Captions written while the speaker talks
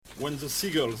When the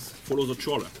seagulls follow the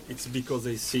trawler, it's because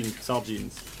they think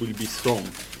sardines will be thrown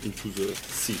into the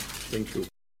sea. Thank you.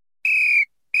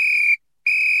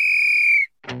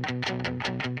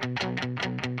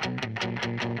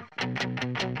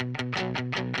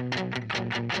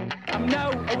 Now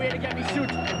a way to get me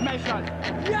shoot measured.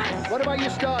 Yes! What about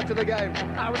your start to the game?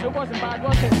 It wasn't bad,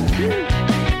 was it?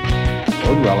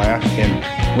 Well, I asked him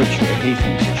which way he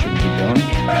thinks it should be done.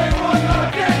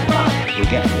 We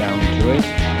get down to it.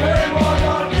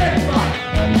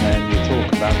 And then we talk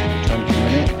about it for 20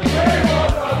 minutes.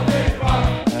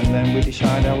 And then we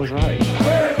decide I was right.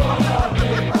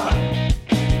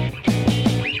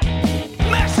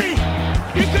 Messi!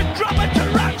 You could drop a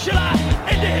tarantula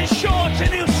into his shorts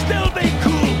and he'll still be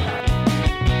cool.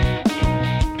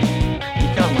 You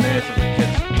can't win anything with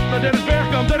kids. Dennis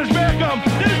Bergkamp, Dennis Bergkamp,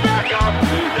 Dennis Bergkamp,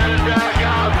 Dennis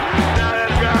Bergkamp,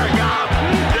 Dennis Bergkamp,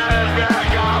 Dennis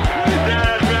Bergkamp,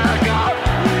 Dennis Bergkamp.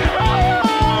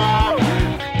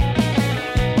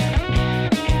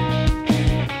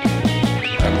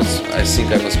 I think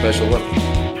I'm a special one.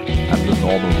 I'm the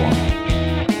normal one.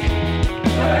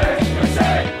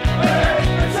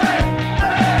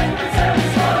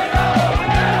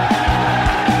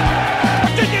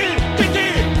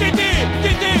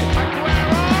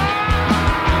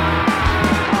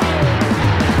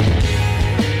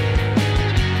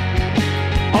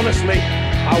 Honestly,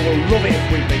 I will love it if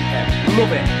we beat them.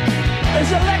 Love it.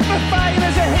 As electrifying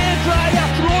as a hairdryer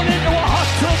thrown into a hot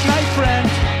tub, my friend.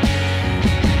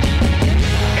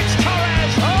 It's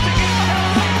Torres.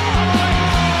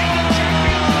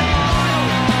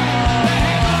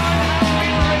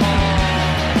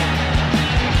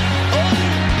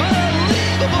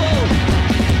 Unbelievable.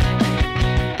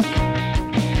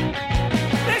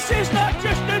 This is not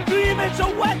just a dream, it's a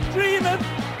wet dream of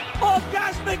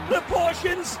orgasmic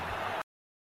proportions.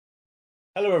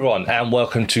 Hello everyone and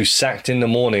welcome to Sacked in the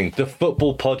Morning, the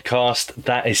football podcast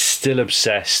that is still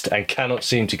obsessed and cannot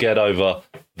seem to get over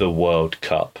the World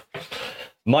Cup.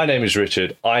 My name is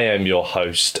Richard, I am your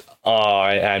host.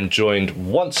 I am joined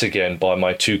once again by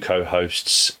my two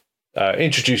co-hosts.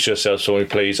 Introduce yourselves for me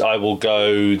please. I will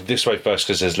go this way first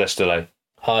because there's less delay.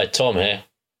 Hi, Tom here.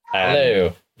 And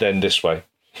Hello. then this way.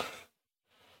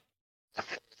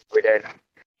 We did.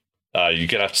 You're going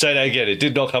to have to say that again, it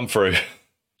did not come through.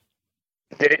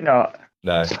 Did it not?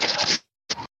 No.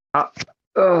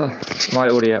 My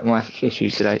audio, my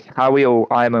issues today. How we all?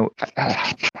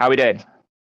 How we doing?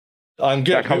 I'm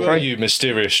good. Who Who are you,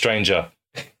 mysterious stranger?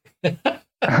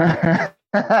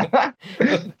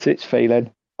 It's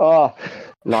feeling. Oh,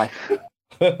 life.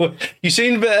 You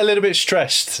seem a little bit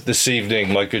stressed this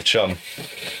evening, my good chum.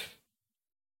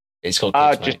 It's called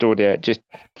Just audio, just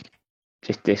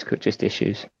Discord, just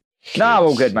issues. No, I'm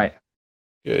all good, mate.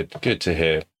 Good to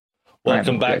hear.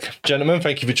 Welcome back, gentlemen.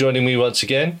 Thank you for joining me once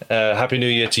again. Happy New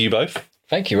Year to you both.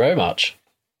 Thank you very much.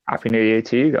 Happy New Year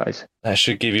to you guys. That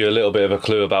should give you a little bit of a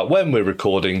clue about when we're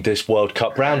recording this World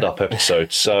Cup roundup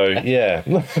episode. So, yeah.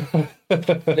 A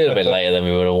little bit later than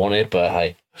we would have wanted, but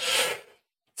hey.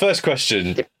 First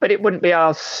question. But it wouldn't be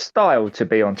our style to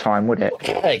be on time, would it?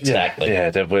 Exactly.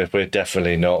 Yeah, we're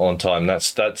definitely not on time.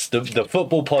 That's the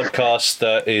football podcast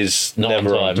that is Not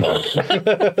never on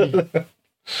time.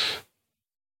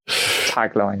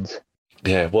 Taglines.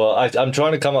 Yeah, well, I'm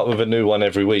trying to come up with a new one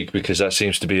every week because that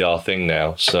seems to be our thing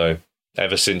now. So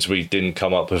ever since we didn't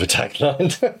come up with a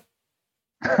tagline.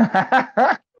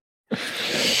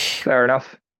 Fair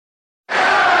enough.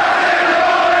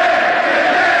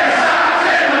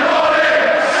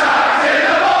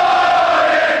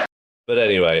 But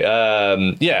anyway,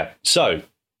 so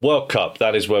World Cup,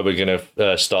 that is where we're going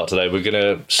to start today. We're going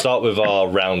to start with our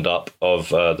roundup of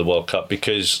the World Cup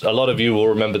because a lot of you will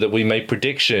remember that we made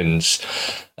predictions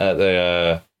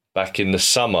back in the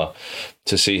summer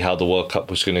to see how the World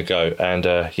Cup was going to go.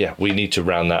 And we need to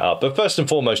round that up. But first and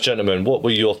foremost, gentlemen, what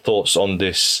were your thoughts on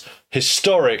this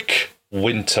historic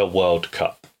Winter World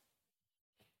Cup?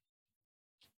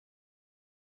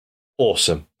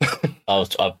 Awesome.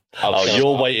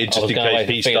 You're waiting just in case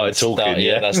he started talking.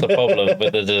 Yeah, that's the problem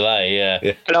with the delay.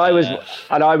 Yeah.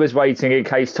 And I was waiting in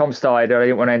case Tom started. I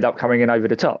didn't want to end up coming in over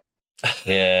the top.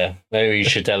 Yeah, maybe you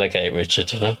should delegate,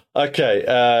 Richard. Okay,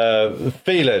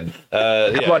 Phelan.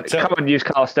 Come on,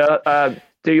 newscaster.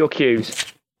 Do your cues.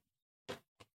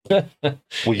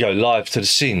 We go live to the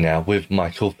scene now with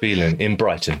Michael Phelan in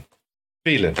Brighton.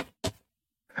 Phelan,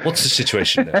 what's the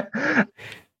situation there?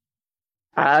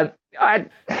 I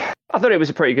thought it was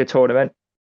a pretty good tournament.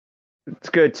 It's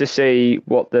good to see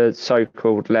what the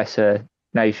so-called lesser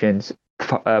nations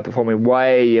performing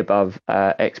way above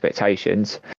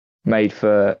expectations made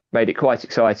it quite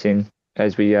exciting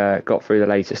as we got through the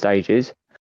later stages.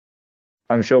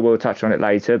 I'm sure we'll touch on it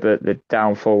later, but the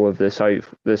downfall of the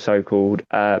so-called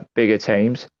bigger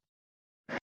teams.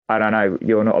 I don't know,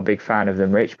 you're not a big fan of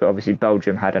them, Rich, but obviously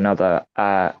Belgium had another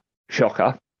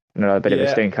shocker, another bit of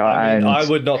a stinker. I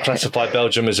would not classify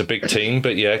Belgium as a big team,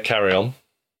 but yeah, carry on.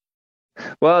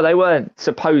 Well, they weren't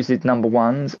supposed number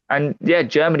ones. And yeah,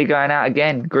 Germany going out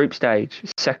again, group stage,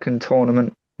 second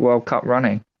tournament World Cup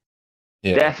running.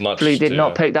 Yeah, definitely did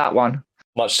not pick that one.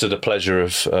 Much to the pleasure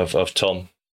of Tom.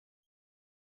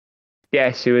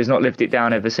 Yes, who has not lived it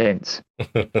down ever since.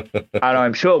 And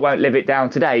I'm sure won't live it down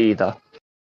today either.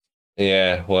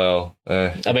 Yeah, well...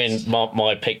 I mean,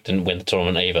 my pick didn't win the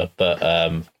tournament either, but...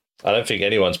 I don't think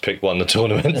anyone's picked won the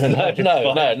tournament.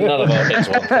 no, none of our picks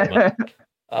won the tournament.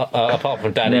 Apart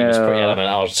from Danny, was pretty adamant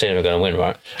Argentina were going to win,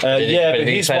 right? But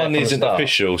his one isn't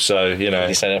official, so, you know...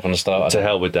 He said it from the start. To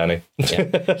hell with Danny. Yeah.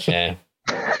 Okay.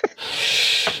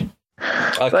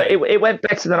 But it went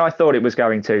better than I thought it was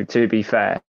going to be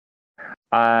fair.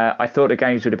 I thought the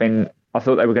games would have been... I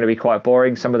thought they were going to be quite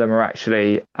boring. Some of them are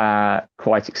actually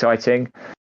quite exciting.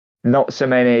 Not so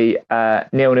many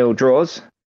 0-0 draws,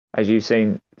 as we've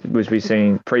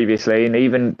seen previously. And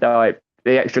even the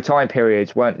extra time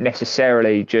periods weren't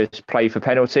necessarily just play for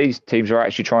penalties. Teams were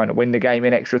actually trying to win the game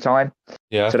in extra time.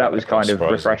 Yeah. So that was kind of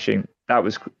refreshing. That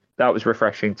was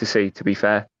refreshing to see, to be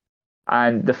fair.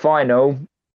 And the final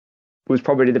was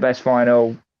probably the best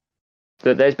final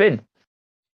that there's been.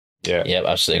 Yeah,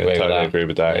 absolutely agree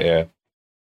with that. Yeah.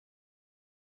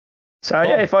 So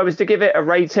if I was to give it a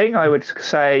rating, I would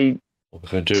say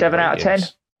 7 out of 10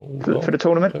 for the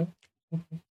tournament.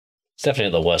 It's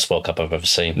definitely the worst World Cup I've ever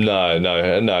seen. No.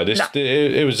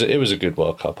 It was a good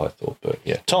World Cup, I thought. But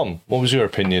yeah, Tom, what was your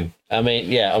opinion? I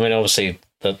mean, obviously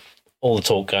all the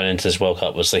talk going into this World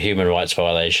Cup was the human rights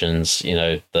violations.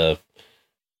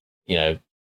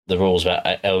 The rules about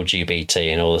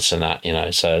LGBT and all this and that,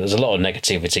 so there's a lot of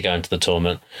negativity going to the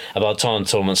tournament. And by the time the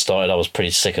tournament started, I was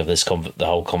pretty sick of the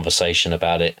whole conversation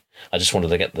about it. I just wanted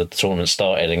to get the tournament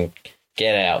started and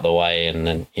get it out of the way. And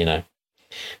then,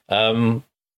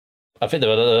 I think there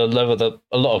were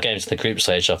a lot of games in the group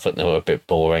stage. I think they were a bit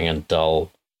boring and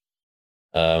dull.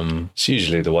 It's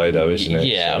usually the way, though, isn't it?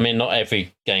 Yeah, I mean, not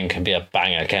every game can be a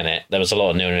banger, can it? There was a lot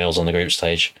of 0-0s on the group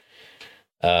stage.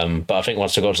 But I think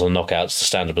once we got to the knockouts, the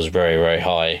standard was very, very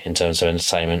high in terms of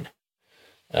entertainment.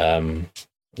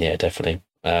 Yeah, definitely.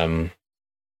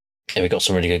 We got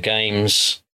some really good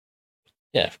games.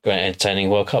 Yeah, great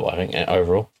entertaining World Cup, I think,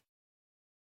 overall.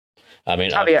 I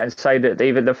mean, and say that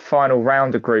even the final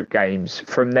round of group games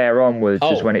from there onwards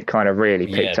is when it kind of really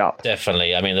picked up.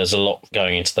 Definitely. I mean, there's a lot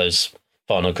going into those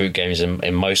final group games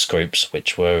in most groups,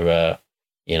 which were,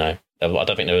 I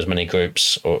don't think there was many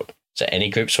groups or. Is there any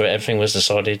groups where everything was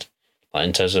decided, like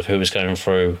in terms of who was going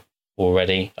through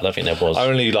already? I don't think there was.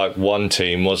 Only like one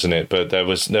team, wasn't it? But there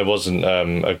wasn't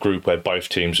a group where both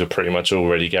teams were pretty much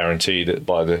already guaranteed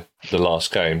by the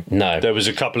last game. No, there was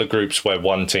a couple of groups where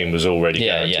one team was already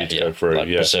guaranteed to go through. Like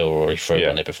Brazil were already through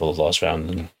on it before the last round,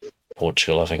 and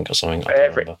Portugal, I think, or something.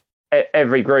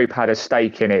 Every group had a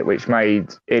stake in it, which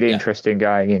made it interesting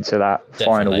going into that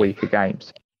final week of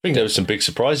games. I think there were some big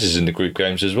surprises in the group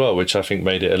games as well, which I think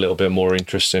made it a little bit more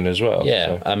interesting as well. Yeah,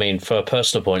 so. I mean, for a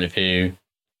personal point of view,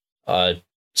 I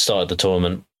started the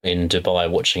tournament in Dubai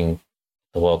watching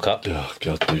the World Cup. Oh,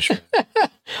 God, douche. I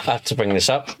have to bring this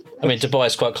up. I mean, Dubai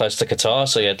is quite close to Qatar,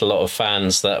 so you had a lot of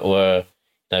fans that were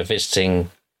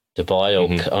visiting Dubai or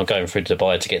going through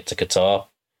Dubai to get to Qatar.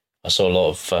 I saw a lot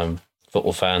of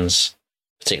football fans,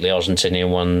 particularly Argentinian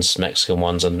ones, Mexican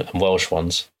ones, and Welsh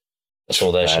ones. I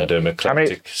saw their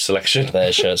eclectic selection.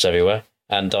 Their shirts everywhere.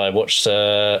 And I watched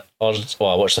I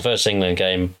watched the first England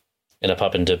game in a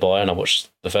pub in Dubai, and I watched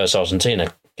the first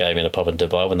Argentina game in a pub in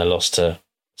Dubai when they lost to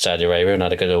Saudi Arabia, and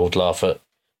had a good old laugh at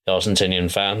the Argentinian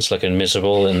fans looking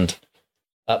miserable and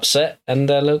upset. And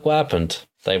look what happened.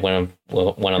 They won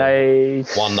the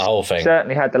whole thing.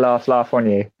 Certainly had the last laugh on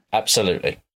you.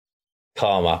 Absolutely.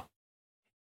 Karma.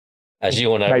 As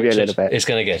you all know, maybe a little bit. It's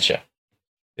going to get you.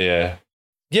 Yeah.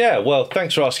 Yeah, well,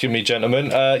 thanks for asking me, gentlemen.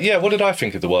 What did I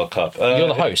think of the World Cup? You're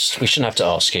the host. We shouldn't have to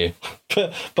ask you.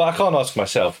 But I can't ask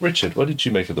myself. Richard, what did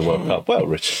you make of the World Cup? Well,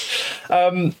 Richard.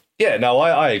 I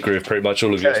agree with pretty much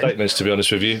all of your statements, to be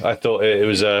honest with you. I thought it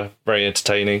was very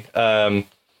entertaining. I'm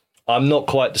not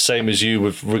quite the same as you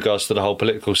with regards to the whole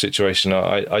political situation.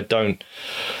 I don't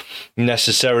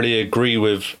necessarily agree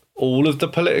with all of the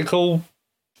political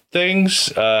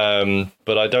things,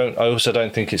 but I also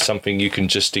don't think it's something you can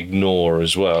just ignore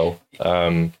as well.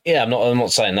 I'm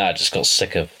not saying that. I just got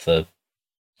sick of the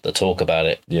talk about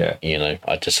it. Yeah,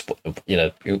 I just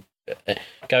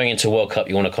going into World Cup,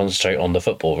 you want to concentrate on the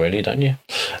football, really, don't you?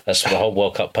 That's the whole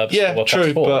World Cup purpose. Yeah, World true,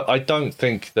 Cup's for. but I don't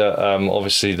think that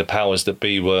obviously the powers that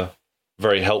be were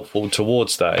very helpful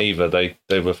towards that either.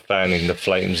 They were fanning the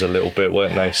flames a little bit,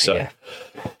 weren't they? So, Yeah.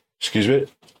 excuse me.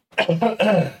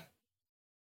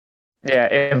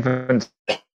 Yeah,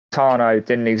 Infantino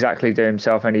didn't exactly do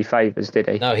himself any favours, did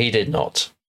he? No, he did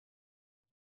not.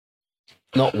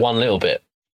 Not one little bit.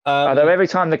 Although every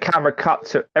time the camera cut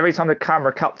to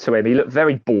him, he looked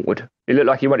very bored. He looked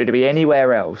like he wanted to be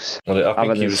anywhere else other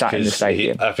than sat in the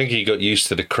stadium. I think he got used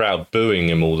to the crowd booing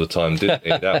him all the time, didn't he?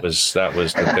 That was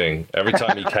the thing. Every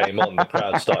time he came on, the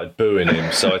crowd started booing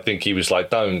him. So I think he was like,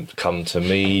 "Don't come to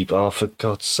me, for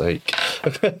God's sake."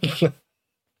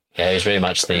 Yeah, he's really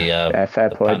much the, fair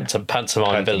the point.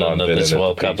 pantomime villain of this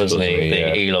World Cup, isn't he?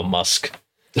 Yeah. The Elon Musk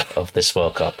of this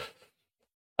World Cup.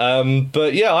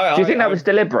 But yeah, Do you think that was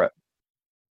deliberate?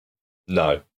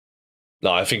 No,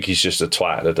 I think he's just a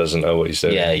twat that doesn't know what he's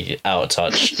doing. Yeah, out of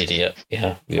touch idiot.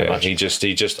 Yeah, very Yeah, much. he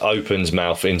just opens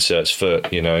mouth, inserts foot.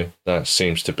 That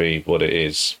seems to be what it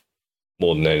is,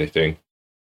 more than anything.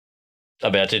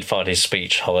 I mean, I did find his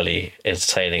speech highly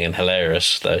entertaining and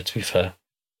hilarious, though. To be fair,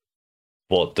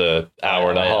 What, the hour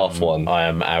and a half one? I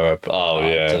am Arab. Oh,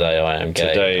 yeah. Today I am gay.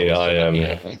 Today I am.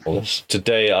 Yeah, all this.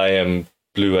 Today I am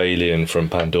blue alien from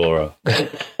Pandora.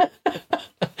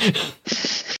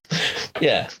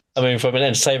 Yeah, I mean, from an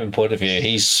entertainment point of view,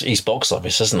 he's box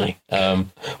office, isn't he?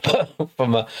 But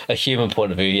from a human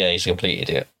point of view, yeah, he's a complete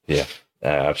idiot. Yeah,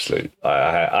 absolutely.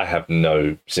 I have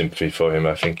no sympathy for him.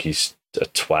 I think he's a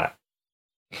twat.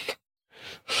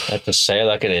 I have to say it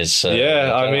like it is.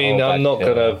 Yeah, I mean, hold I'm back, not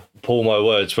gonna pull my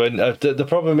words. When the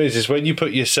problem is when you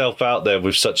put yourself out there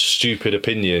with such stupid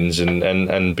opinions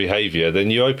and behaviour, then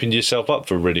you open yourself up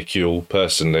for ridicule.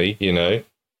 Personally,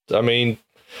 I mean,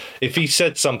 if he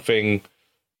said something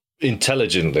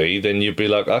intelligently, then you'd be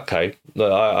like, okay,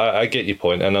 I get your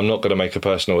point, and I'm not going to make a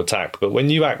personal attack. But when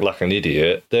you act like an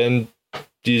idiot, then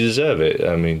you deserve it.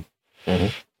 I mean. Mm-hmm.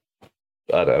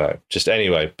 I don't know. Just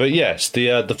anyway. But yes,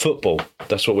 the football.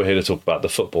 That's what we're here to talk about, the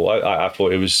football. I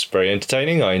thought it was very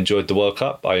entertaining. I enjoyed the World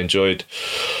Cup. I enjoyed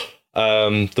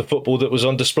the football that was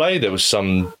on display. There was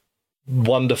some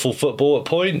wonderful football at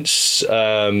points,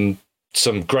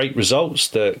 some great results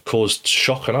that caused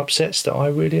shock and upsets that I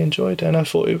really enjoyed. And I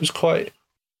thought it was quite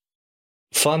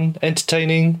fun,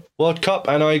 entertaining World Cup.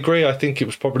 And I agree. I think it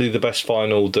was probably the best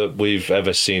final that we've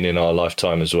ever seen in our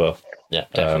lifetime as well. Yeah,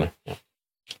 definitely. Yeah.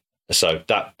 So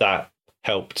that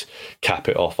helped cap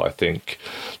it off, I think.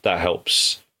 That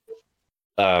helps.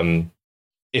 If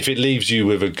it leaves you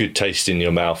with a good taste in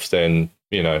your mouth, then,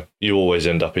 you always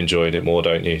end up enjoying it more,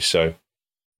 don't you? So,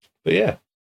 but yeah.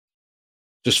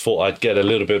 Just thought I'd get a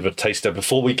little bit of a taster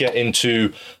before we get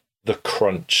into the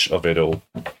crunch of it all.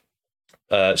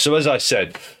 So as I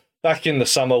said, back in the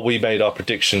summer, we made our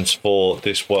predictions for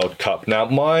this World Cup. Now,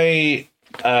 my...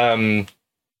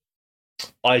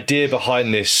 idea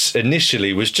behind this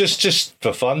initially was just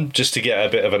for fun, just to get a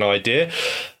bit of an idea.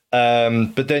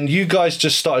 But then you guys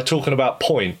just started talking about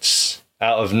points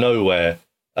out of nowhere.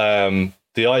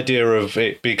 The idea of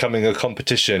it becoming a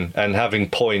competition and having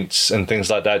points and things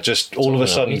like that just all of a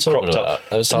sudden cropped up.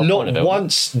 Not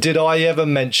once did I ever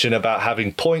mention about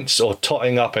having points or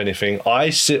totting up anything.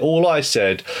 All I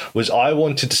said was I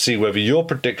wanted to see whether your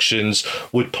predictions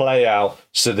would play out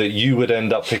so that you would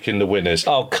end up picking the winners.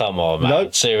 Oh, come on, man.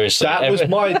 No, Seriously. That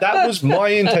was my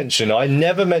intention. I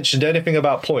never mentioned anything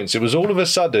about points. It was all of a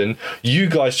sudden you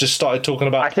guys just started talking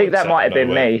about points. I think that might have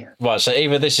been me. Right, so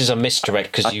either this is a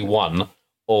misdirect because you won,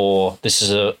 or this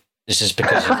is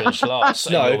because you finished last.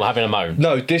 No, and you're having a moan.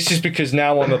 No, this is because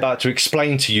now I'm about to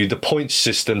explain to you the point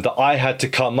system that I had to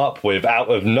come up with out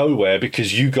of nowhere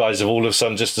because you guys have all of a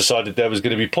sudden just decided there was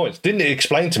going to be points. Didn't it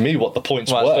explain to me what the points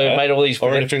were? So we made all these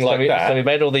or anything like that. So we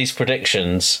made all these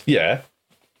predictions. Yeah.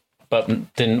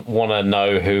 But didn't want to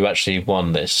know who actually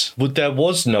won this. Well, there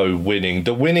was no winning.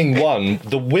 The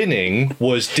winning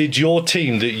was, did your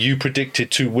team that you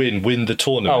predicted to win the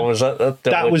tournament? Oh, was that?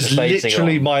 That was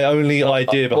literally my only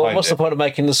idea behind what's it. the point of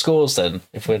making the scores then?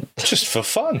 If we're just for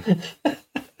fun.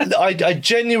 I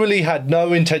genuinely had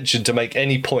no intention to make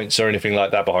any points or anything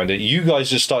like that behind it. You guys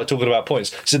just started talking about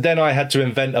points. So then I had to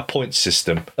invent a point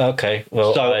system. Okay.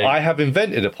 Well, so I have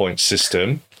invented a point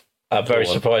system. I'm very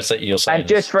surprised that you're saying And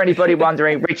just for anybody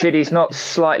wondering, Richard is not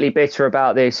slightly bitter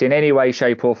about this in any way,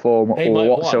 shape or form or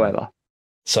whatsoever.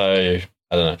 So,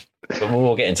 I don't know. But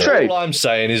we'll get into it. All I'm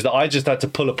saying is that I just had to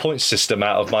pull a point system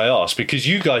out of my arse because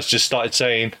you guys just started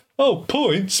saying, oh,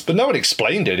 points, but no one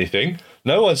explained anything.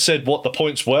 No one said what the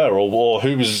points were or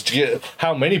who was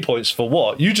how many points for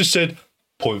what. You just said,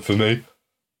 point for me.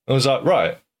 I was like,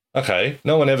 right. Okay,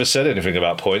 no one ever said anything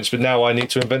about points, but now I need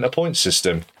to invent a point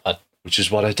system, which is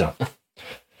what I've done.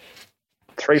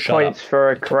 3 Shut points for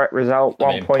a correct result, I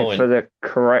 1 mean, point for the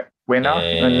correct winner,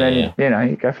 and then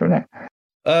you go from there.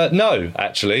 No,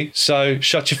 actually. So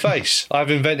shut your face.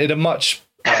 I've invented a much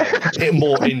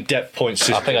more in-depth point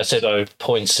system. I think I said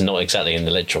points, not exactly in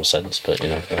the literal sense, but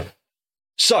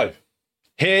So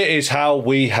here is how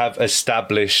we have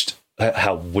established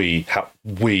how we.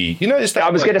 You know, it's that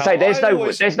I was going to say there's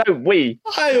no we.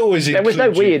 I always there was no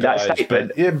include we you in that guys,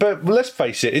 statement. but let's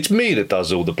face it, it's me that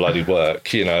does all the bloody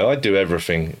work. You know, I do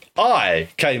everything. I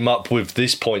came up with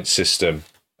this point system,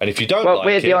 and if you don't like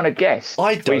we're it, the honoured guest.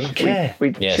 I don't care.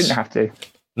 We shouldn't have to.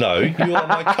 No, you are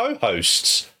my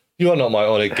co-hosts. You are not my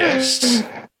honoured guests.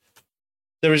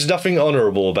 There is nothing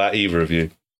honourable about either of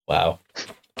you. wow.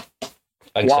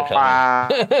 Thanks for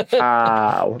coming.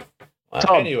 Wow.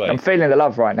 Tom, Anyway. I'm feeling the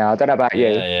love right now. I don't know about you.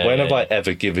 When have I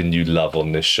ever given you love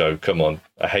on this show? Come on,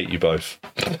 I hate you both.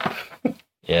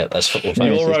 Yeah, that's football.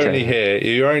 You're You're this is only true. here.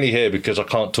 You're only here because I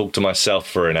can't talk to myself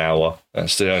for an hour.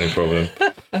 That's the only problem.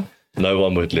 No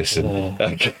one would listen.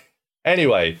 Okay.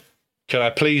 Anyway, can I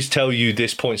please tell you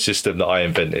this point system that I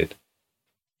invented?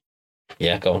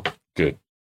 Yeah, go on. Good.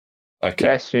 Okay.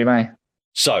 Yes, you may.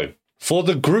 So for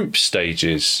the group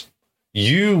stages,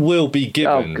 you will be Oh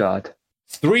given God.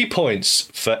 3 points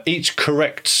for each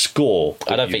correct score.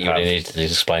 I don't think you really need to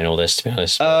explain all this, to be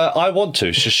honest. I want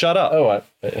to. So shut up. Oh, right.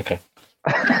 Okay.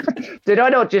 Did I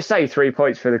not just say 3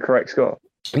 points for the correct score?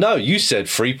 No, you said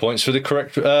 3 points for the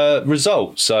correct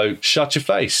result. So shut your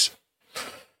face.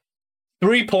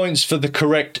 3 points for the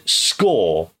correct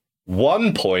score.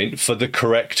 1 point for the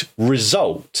correct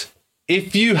result.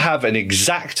 If you have an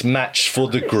exact match for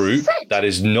the group, that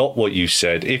is not what you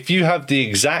said. If you have the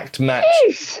exact match,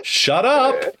 shut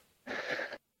up.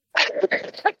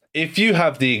 If you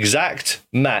have the exact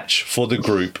match for the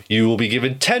group, you will be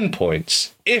given 10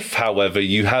 points. If, however,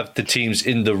 you have the teams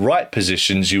in the right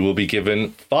positions, you will be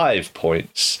given 5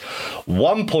 points.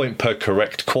 1 point per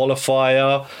correct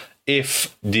qualifier.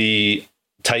 If the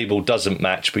table doesn't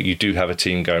match, but you do have a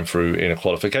team going through in a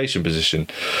qualification position.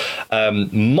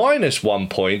 Minus 1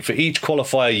 point for each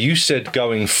qualifier you said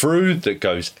going through that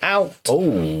goes out.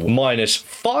 Oh. Minus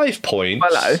 5 points.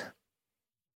 Hello.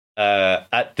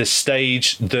 At the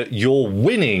stage that your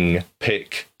winning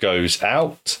pick goes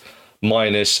out,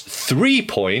 minus 3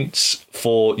 points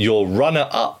for your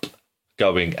runner-up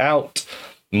going out,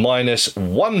 minus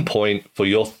 1 point for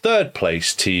your third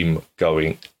place team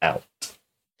going out.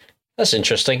 That's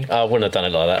interesting. I wouldn't have done it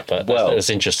like that, but that's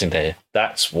interesting to hear.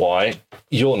 That's why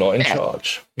you're not in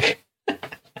charge.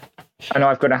 And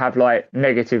I've got to have like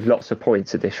negative lots of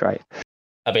points at this rate.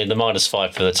 I mean, the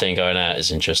 -5 for the team going out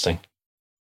is interesting.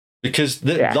 Because,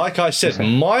 Yeah. like I said,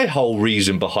 my whole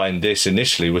reason behind this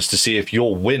initially was to see if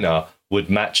your winner would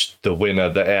match the winner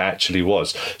that it actually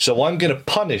was. So I'm going to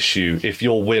punish you if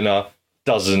your winner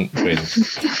doesn't win.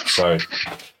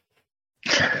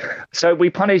 So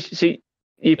we punish. So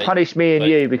you punished me and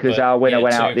you because our winner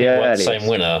went out the earliest. Same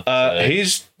winner.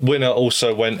 his winner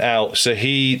also went out, so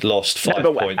he lost 5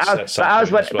 points.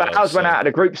 Ours went out at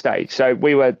the group stage, so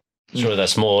we were. Sure,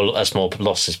 that's more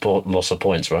loss of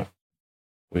points, right?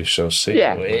 We shall see.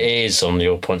 Yeah. It is on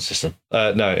your point system.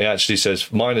 No, it actually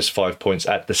says minus 5 points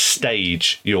at the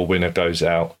stage your winner goes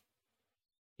out.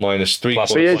 Minus 3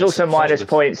 points. So there's also minus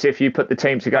points if you put the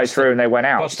team to go through and they went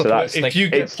out. So that's if you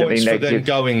get points for them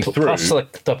going through. Plus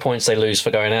the points they lose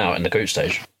for going out in the group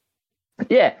stage.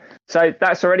 Yeah. So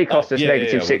that's already cost us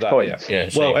negative 6 points. Yeah.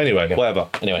 Well, anyway, whatever.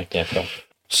 Anyway, yeah. Go on.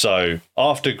 So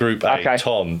after Group A,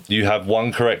 Tom, you have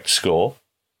 1 correct score.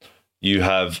 You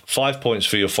have 5 points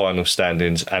for your final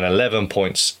standings and 11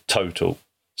 points total.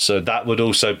 So that would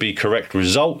also be correct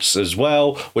results as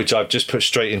well, which I've just put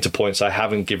straight into points. I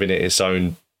haven't given it its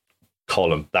own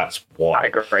column. That's why. I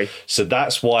agree. So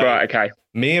that's why okay.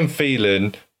 Me and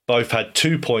Phelan both had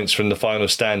 2 points from the final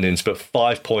standings, but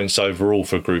 5 points overall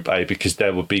for Group A because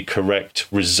there would be correct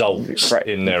results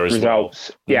in there as well.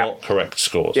 Not correct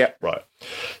scores. Yeah. Right.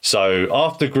 So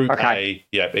after Group A,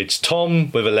 it's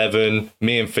Tom with 11,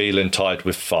 me and Phelan tied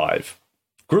with 5.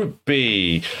 Group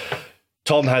B,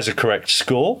 Tom has a correct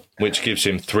score, which gives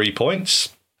him 3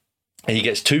 points. He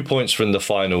gets 2 points from the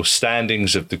final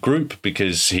standings of the group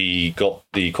because he got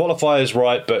the qualifiers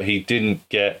right, but he didn't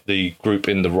get the group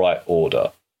in the right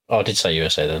order. Oh, I did say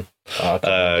USA then.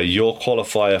 Your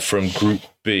qualifier from Group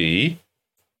B.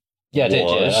 Yeah, I did.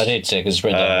 Yeah, I did because it's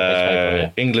written down on this paper,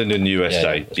 yeah. England and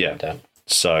USA. Yeah.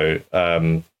 So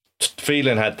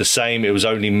Phelan had the same. It was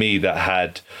only me that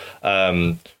had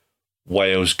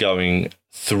Wales going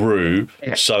through.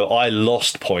 Yeah. So I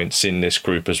lost points in this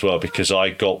group as well because I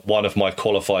got one of my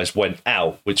qualifiers went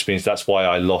out, which means that's why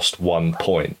I lost 1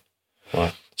 point.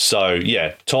 Right. So,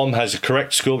 yeah, Tom has a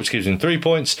correct score, which gives him 3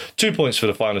 points, 2 points for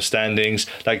the final standings.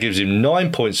 That gives him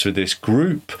 9 points for this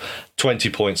group, 20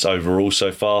 points overall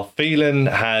so far. Phelan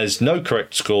has no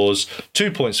correct scores, 2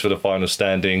 points for the final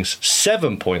standings,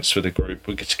 7 points for the group,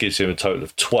 which gives him a total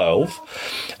of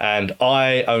 12. And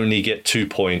I only get 2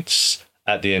 points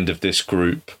at the end of this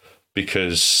group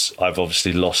because I've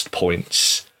obviously lost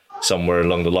points somewhere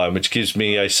along the line, which gives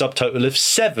me a subtotal of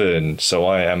 7. So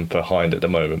I am behind at the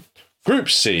moment.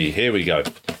 Group C, here we go.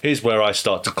 Here's where I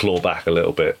start to claw back a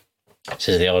little bit. This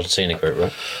is the Argentina group,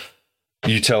 right?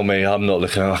 You tell me, I'm not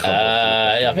looking.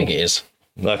 Yeah, I think it is.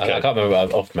 Okay. I can't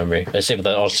remember off memory. It's either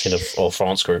the Argentina or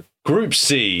France group. Group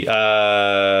C,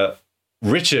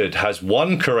 Richard has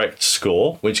 1 correct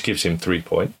score, which gives him 3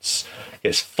 points.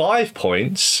 Gets 5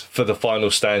 points for the final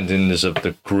standings of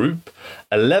the group.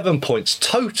 11 points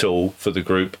total for the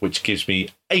group, which gives me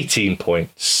 18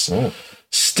 points. Ooh.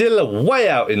 Still way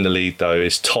out in the lead, though,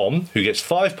 is Tom, who gets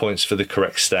 5 points for the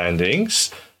correct standings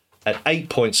and 8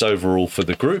 points overall for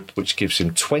the group, which gives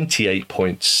him 28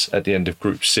 points at the end of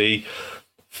Group C.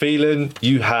 Phelan,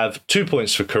 you have 2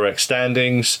 points for correct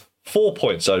standings, 4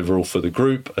 points overall for the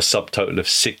group, a subtotal of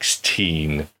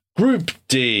 16. Group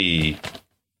D.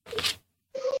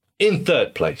 In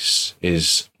third place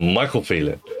is Michael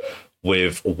Phelan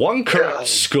with 1 correct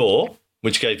score,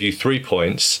 which gave you 3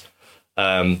 points.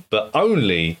 But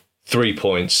only 3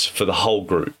 points for the whole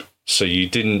group. So you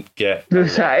didn't get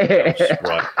Was that it?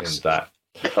 right in that.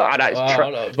 God,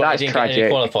 that's But you didn't get any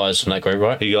tragic. qualifiers from that group,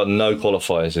 right? He got no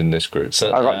qualifiers in this group.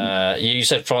 So you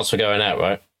said France were going out,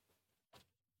 right?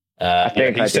 I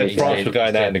think He I said did. France were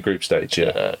going out in the group stage,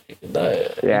 yeah.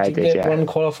 Yeah, I did, yeah. One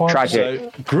qualifier. Tragic.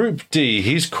 So Group D,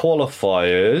 his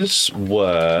qualifiers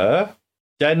were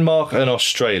Denmark and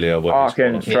Australia. Were his Denmark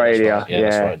and qualifiers. Australia, Yeah,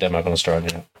 that's yeah. right. Denmark and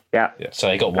Australia. Yeah. So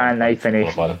he got one. And they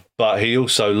finished. qualifier. But he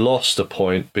also lost a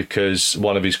point because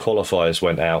one of his qualifiers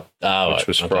went out, Oh, which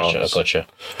was I France. gotcha.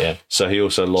 Yeah. So he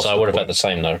also lost. So I a would have point. had the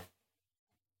same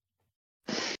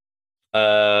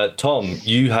though. Tom,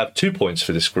 you have 2 points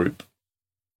for this group.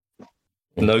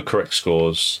 No correct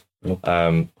scores.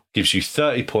 Gives you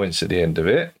 30 points at the end of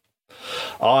it.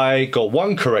 I got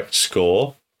 1 correct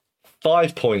score,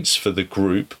 5 points for the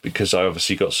group because I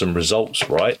obviously got some results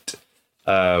right.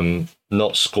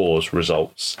 Not scores,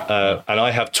 results. And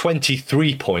I have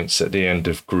 23 points at the end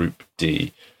of Group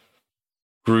D.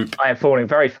 I am falling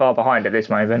very far behind at this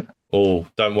moment. Oh,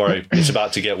 don't worry, it's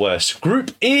about to get worse.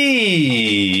 Group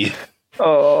E.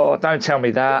 Oh, don't tell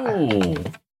me that. Ooh.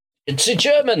 It's the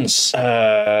Germans.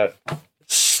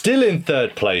 Still in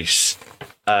third place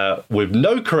with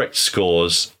no correct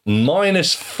scores,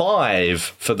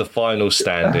 -5 for the final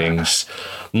standings,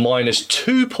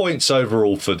 -2 points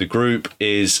overall for the group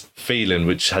is Phelan,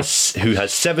 who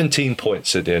has 17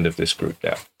 points at the end of this group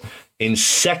now. In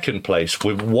second place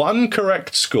with 1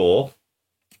 correct score,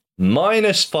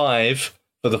 -5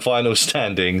 for the final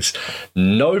standings,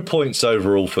 no points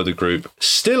overall for the group.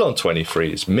 Still on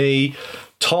 23 is me.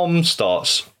 Tom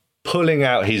starts pulling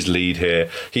out his lead here.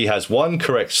 He has 1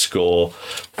 correct score,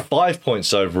 5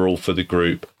 points overall for the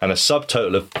group, and a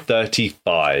subtotal of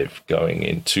 35 going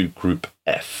into Group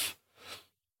F.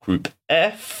 Group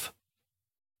F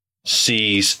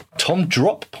sees Tom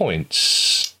drop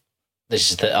points. This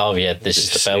is the this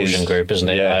is the Belgian is- group, isn't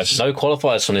it? yes. No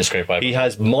qualifiers from this group. He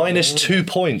has -2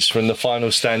 points from the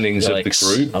final standings of the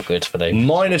group. Not good for them.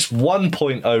 -1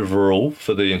 point overall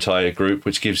for the entire group,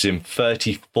 which gives him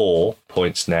 34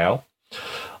 points now.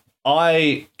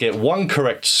 I get 1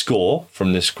 correct score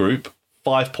from this group,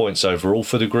 5 points overall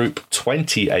for the group,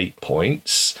 28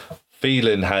 points.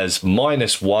 Phelan has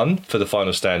 -1 for the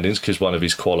final standings because one of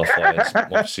his qualifiers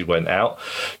obviously went out.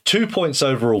 2 points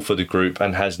overall for the group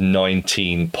and has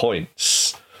 19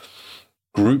 points.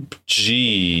 Group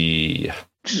G.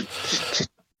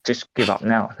 Just give up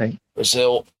now, I think.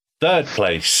 Brazil. Third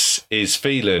place is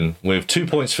Phelan with 2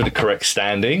 points for the correct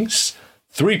standings,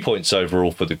 3 points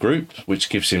overall for the group, which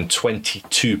gives him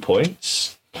 22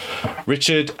 points.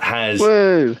 Richard has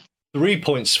Woo! 3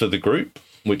 points for the group,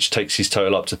 which takes his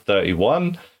total up to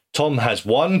 31. Tom has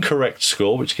 1 correct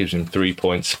score, which gives him 3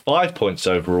 points, 5 points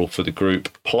overall for the group,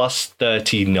 plus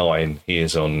 39 he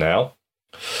is on now.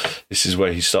 This is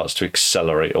where he starts to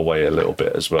accelerate away a little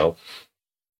bit as well.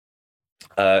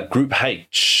 Group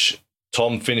H.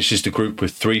 Tom finishes the group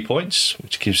with 3 points,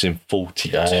 which gives him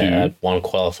 42. I had 1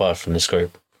 qualifier from this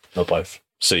group, not both.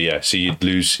 So you'd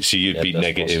lose. So you'd be that's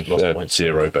negative lost points.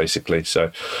 0 basically.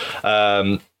 So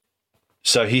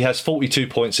he has 42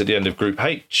 points at the end of Group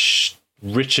H.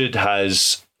 Richard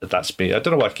has, that's me. I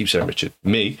don't know why I keep saying Richard.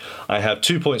 Me, I have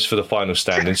 2 points for the final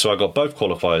standing, so I got both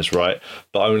qualifiers right,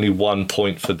 but only 1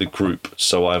 point for the group.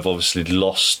 So I've obviously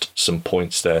lost some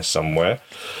points there somewhere.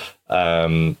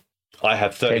 I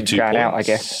have 32 points. Out, I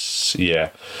guess. Yeah.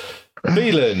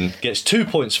 Phelan gets 2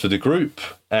 points for the group,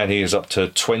 and he is up to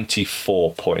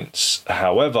 24 points.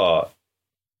 However,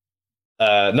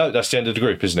 no, that's the end of the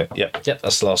group, isn't it? Yep. Yep,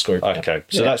 that's the last group. Okay,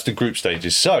 so that's the group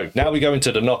stages. So now we go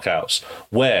into the knockouts,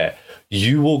 where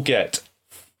you will get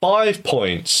 5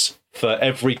 points for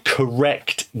every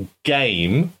correct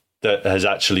game that has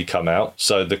actually come out.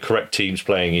 So the correct teams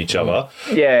playing each other.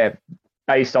 Yeah,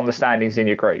 based on the standings in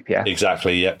your group, yeah.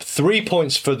 Exactly, yep. 3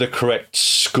 points for the correct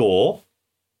score.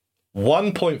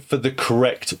 1 point for the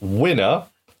correct winner.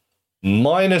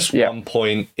 Minus 1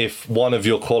 point if one of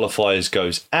your qualifiers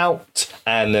goes out,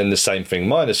 and then the same thing,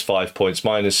 minus 5 points,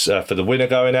 minus for the winner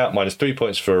going out, minus 3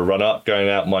 points for a runner-up going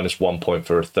out, minus 1 point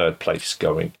for a third place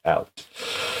going out.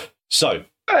 So,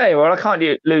 hey, well, I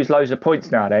can't lose loads of points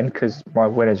now then, because my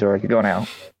winner's already gone out.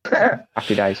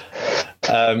 Happy days.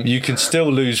 You can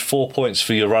still lose 4 points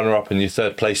for your runner-up and your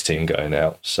third place team going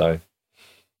out. So.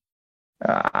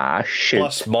 Shoot.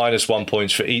 Plus minus 1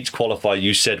 points for each qualifier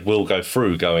you said will go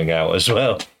through going out as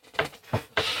well.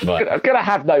 Right. I'm going to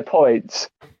have no points.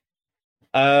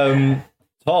 Tom,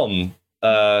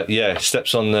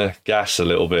 steps on the gas a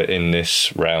little bit in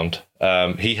this round.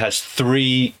 He has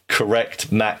 3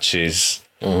 correct matches.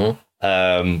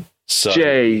 Mm-hmm. So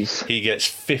Jeez. He gets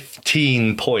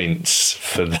 15 points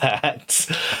for that.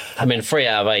 I mean, 3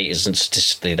 out of 8 isn't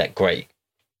statistically that great.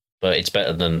 But it's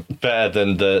better than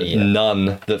the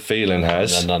none that Phelan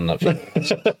has. None that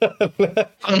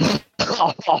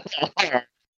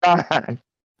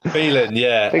Phelan,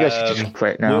 yeah. I think I should just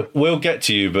quit now. We'll get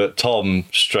to you, but Tom,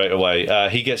 straight away.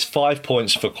 He gets 5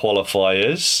 points for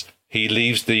qualifiers. He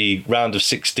leaves the round of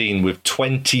 16 with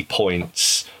 20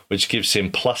 points, which gives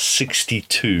him plus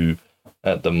 62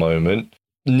 at the moment.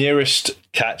 Nearest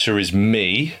catcher is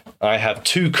me. I have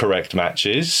 2 correct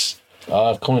matches.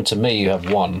 According to me, you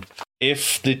have 1.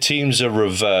 If the teams are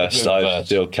reversed, I've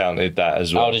still counted that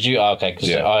as well. Oh, did you? Oh, okay,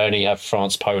 because I only have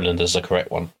France-Poland as the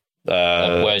correct one.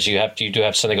 Whereas you do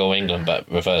have Senegal-England,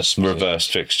 but reversed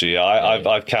fixture. Yeah,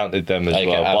 I've counted them as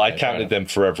well. But I counted them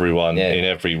for everyone in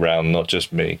every round, not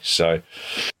just me. So,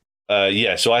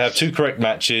 so I have 2 correct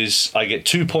matches. I get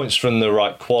 2 points from the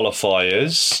right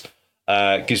qualifiers.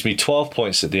 Gives me 12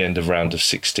 points at the end of round of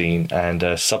 16 and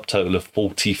a subtotal of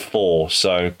 44.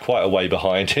 So quite a way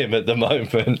behind him at the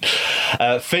moment.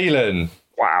 Phelan.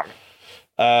 Wow.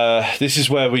 This is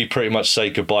where we pretty much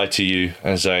say goodbye to you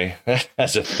as a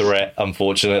threat,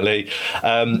 unfortunately.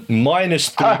 Minus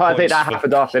 3 points. I think that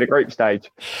happened after the group stage.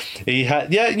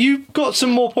 You got some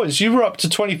more points. You were up to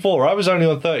 24. I was only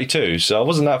on 32, so I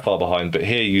wasn't that far behind. But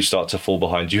here you start to fall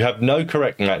behind. You have no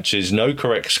correct matches, no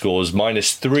correct scores,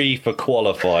 minus 3 for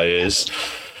qualifiers,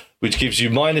 which gives you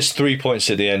minus 3 points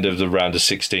at the end of the round of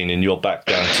 16, and you're back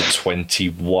down to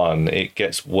 21. It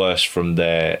gets worse from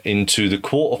there into the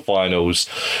quarterfinals.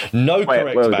 No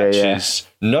correct matches,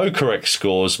 no correct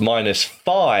scores, minus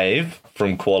 5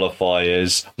 from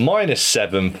qualifiers, minus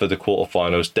 7 for the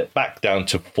quarterfinals, back down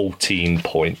to 14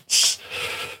 points.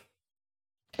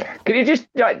 Can you just,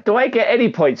 do I get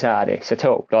any points out of this at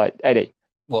all? Like, any?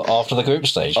 Well, after the group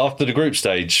stage? After the group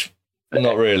stage.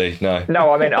 Not really, no.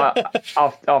 No, I mean,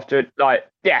 after,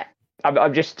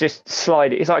 I'm just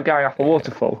sliding. It's like going up a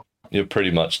waterfall. You're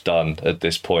pretty much done at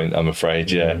this point, I'm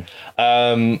afraid, yeah.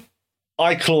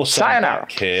 I claw some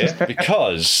back here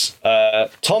because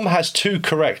Tom has 2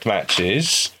 correct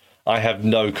matches. I have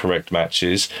no correct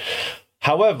matches.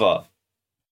 However,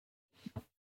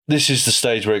 this is the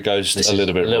stage where it goes a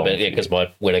little bit wrong. Because my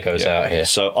winner goes out here.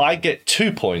 So I get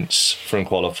 2 points from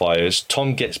qualifiers.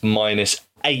 Tom gets minus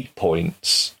 8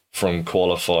 points from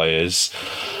qualifiers.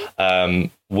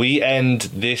 We end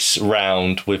this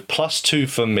round with plus 2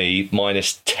 for me,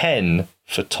 minus 10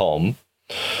 for Tom.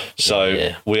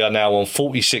 So we are now on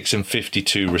 46 and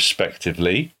 52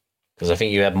 respectively. Because I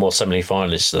think you have more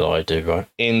semi-finalists than I do, right?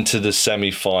 Into the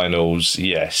semi-finals,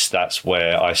 yes. That's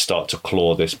where I start to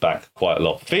claw this back quite a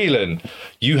lot. Phelan,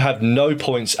 you have no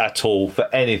points at all for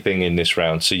anything in this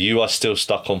round, so you are still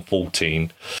stuck on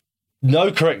 14.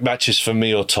 No correct matches for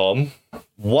me or Tom.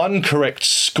 1 correct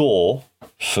score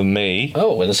for me.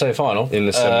 Oh, in the semi-final? In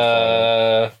the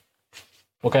semi-final.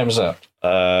 What game was that?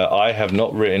 I have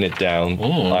not written it down.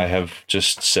 I have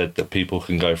just said that people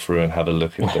can go through and have a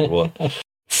look at what.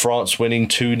 France winning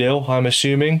 2-0, I'm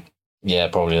assuming. Yeah,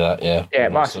 probably that, yeah. Yeah,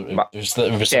 it was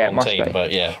the wrong team,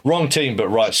 but yeah. Wrong team, but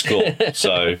right score.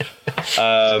 So,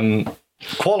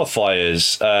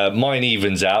 Qualifiers, mine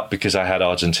evens out because I had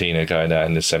Argentina going out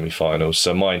in the semi-finals,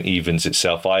 so mine evens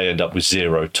itself. I end up with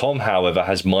 0. Tom, however,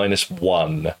 has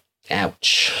 -1.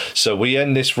 Ouch. So we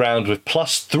end this round with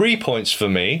 +3 points for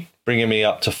me, bringing me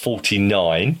up to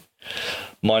 49.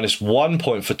 -1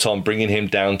 point for Tom, bringing him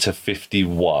down to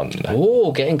 51.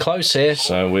 Oh, getting close here.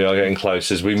 So we are getting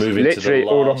close as we move into Literally the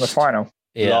all on the final.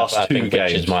 last I two think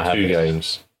Richards games. might have Two this.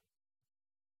 games.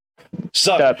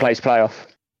 So, Third place playoff.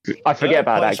 I forget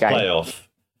about that third place game. playoff.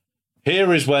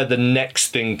 Here is where the next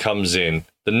thing comes in.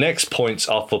 The next points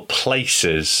are for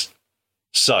places.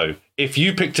 So, if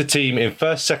you picked a team in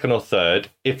first, second, or third,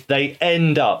 if they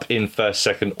end up in first,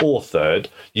 second, or third,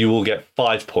 you will get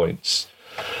 5 points.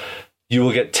 You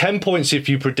will get 10 points if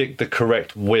you predict the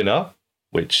correct winner,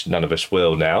 which none of us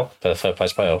will now. For the third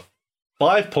place playoff.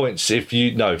 5 points if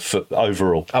you for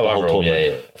overall. Oh, the whole overall,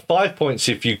 tournament. 5 points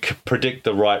if you predict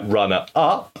the right runner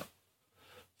up.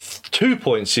 2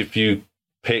 points if you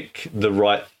pick the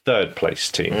right third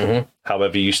place team. Mm-hmm.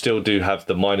 However, you still do have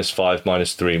the -5,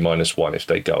 -3, -1 if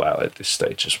they go out at this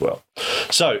stage as well.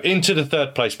 So into the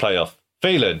third place playoff.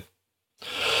 Phelan,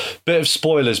 bit of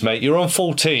spoilers, mate. You're on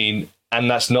 14. And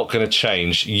that's not going to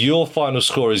change. Your final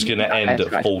score is going to end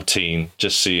at 14,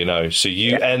 just so you know. So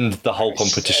you end the whole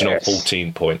competition on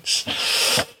 14 points.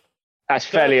 That's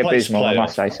fairly Third place abysmal, I playoff.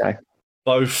 must say so.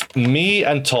 Both me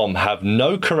and Tom have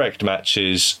no correct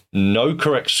matches, no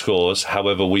correct scores.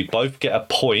 However, we both get a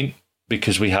point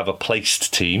because we have a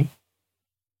placed team.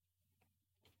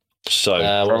 So,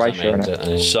 What does that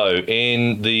mean? so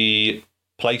in the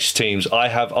placed teams, I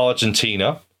have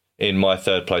Argentina in my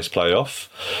third place playoff.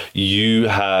 You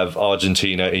have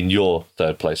Argentina in your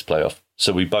third place playoff.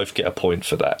 So we both get a point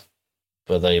for that.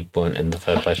 But they weren't in the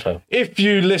third place playoff. If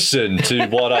you listen to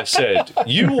what I said,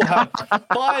 you will have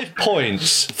 5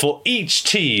 points for each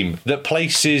team that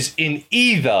places in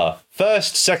either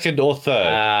first, second, or third.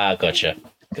 Ah, gotcha.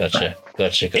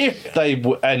 If they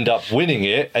end up winning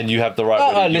it and you have the right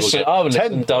winner, you will listen, get I 10 was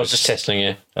listening. I was points. just testing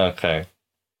you. Okay.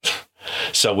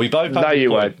 So we both have No, a you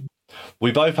point. won't.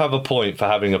 We both have a point for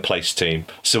having a place team.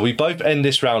 So we both end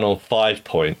this round on 5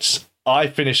 points. I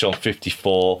finish on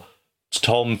 54.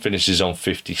 Tom finishes on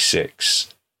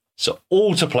 56. So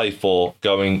all to play for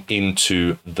going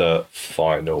into the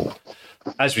final.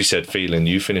 As we said, Phelan,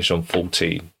 you finish on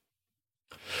 14.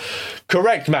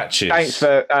 Correct matches. Thanks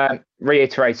for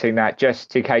reiterating that,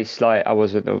 just in case I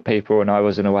wasn't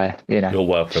aware. You know, You're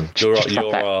welcome.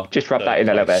 just rub that in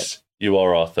a little bit. You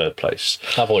are our third place.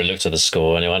 I've already looked at the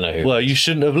score anyway. I know who. Well, you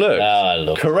shouldn't have looked. I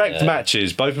looked. Correct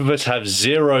matches. Both of us have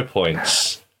 0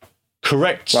 points.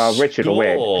 Correct Well, Richard will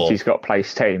win score. because he's got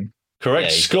place team. Correct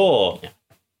Yeah, he's score. got-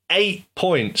 8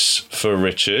 points for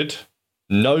Richard.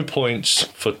 No points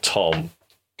for Tom.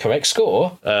 Correct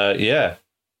score? Yeah.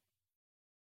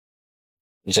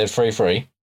 You said 3-3.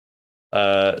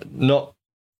 Not.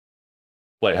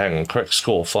 Wait, hang on. Correct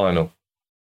score, final.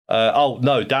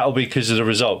 No, that'll be because of the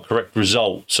result. Correct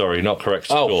result. Sorry, not correct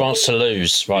score. Oh, France to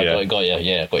lose. Right, Yeah. got you.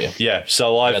 Yeah, got you. Yeah,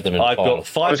 so I've had them in the final. got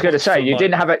 5. I was going to say you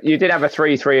didn't have a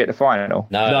 3-3 at the final.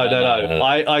 No.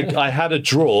 I had a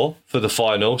draw for the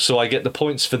final, so I get the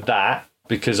points for that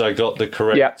because I got the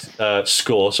correct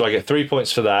score. So I get 3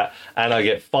 points for that, and I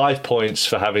get 5 points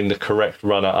for having the correct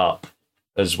runner up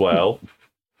as well.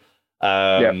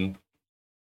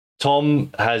 Tom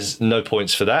has no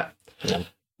points for that. No.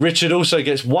 Richard also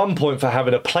gets 1 point for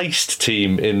having a placed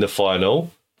team in the final.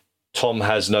 Tom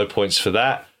has no points for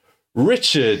that.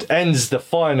 Richard ends the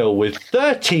final with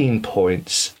 13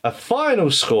 points, a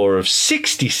final score of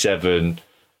 67.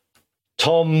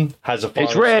 Tom has a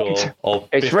final score of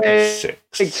It's 56.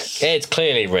 rigged. It's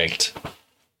clearly rigged.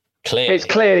 Clearly. It's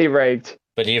clearly rigged.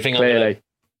 But do you think I'm Clearly. going to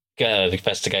get an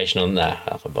investigation on that?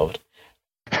 I haven't bothered.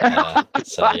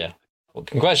 So, yeah. Well,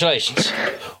 congratulations.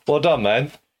 Well done,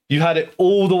 man. You had it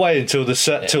all the way until the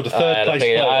third place.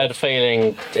 I had a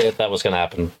feeling that was going to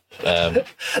happen.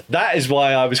 That is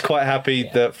why I was quite happy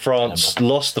that France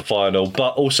lost the final,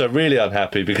 but also really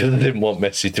unhappy because I didn't want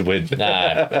Messi to win.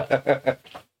 No.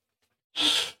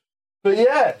 But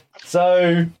yeah,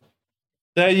 so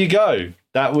there you go.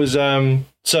 That was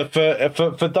so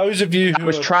for those of you who That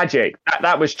was tragic.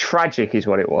 That was tragic, is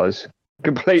what it was.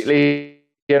 Completely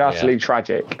and utterly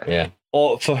tragic. Yeah.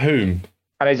 Or for whom?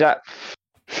 And is that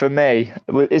for me?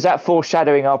 Is that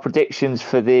foreshadowing our predictions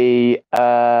for the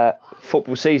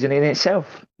football season in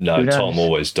itself? No, Who knows? Tom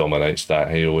always dominates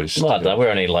that. He always. Well, no, we're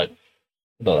only not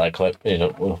that close. Yeah.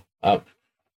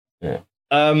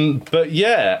 But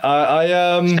yeah, I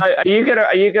So are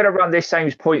you gonna run this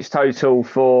same points total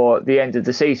for the end of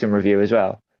the season review as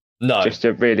well? no. Just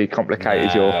to really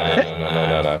complicate your.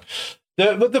 No.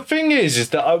 But the thing is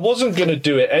that I wasn't going to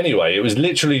do it anyway. It was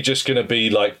literally just going to be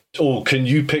like, oh, can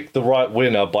you pick the right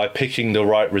winner by picking the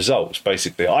right results,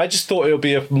 basically. I just thought it would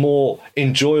be a more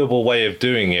enjoyable way of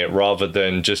doing it rather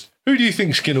than just, who do you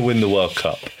think's going to win the World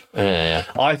Cup? Yeah.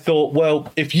 I thought,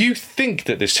 well, if you think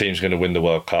that this team's going to win the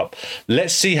World Cup,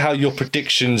 let's see how your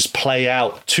predictions play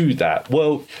out to that.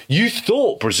 Well, you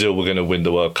thought Brazil were going to win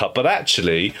the World Cup, but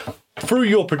actually, through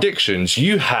your predictions,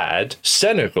 you had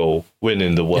Senegal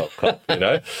winning the World Cup, you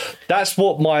know? That's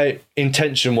what my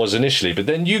intention was initially. But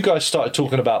then you guys started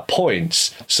talking about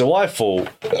points. So I thought,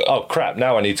 oh, crap,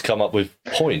 now I need to come up with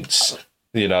points.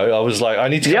 You know, I was like, I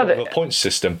need to come up with a point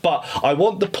system. But I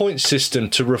want the point system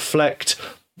to reflect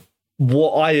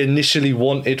what I initially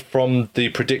wanted from the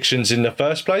predictions in the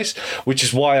first place, which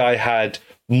is why I had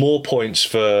more points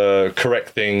for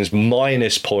correct things,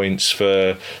 minus points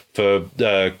for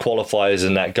qualifiers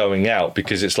and that going out,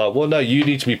 because it's like, well, no, you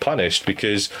need to be punished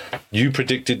because you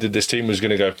predicted that this team was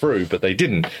going to go through, but they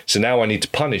didn't. So now I need to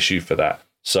punish you for that.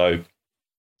 So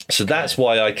that's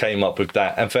why I came up with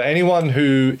that. And for anyone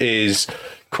who is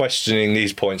questioning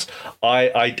these points,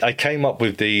 I came up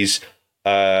with these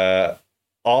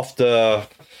after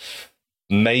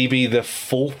maybe the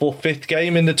 4th or 5th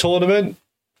game in the tournament,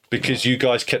 because you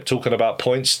guys kept talking about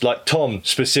points, like Tom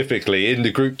specifically in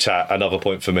the group chat. Another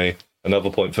point for me, another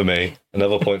point for me,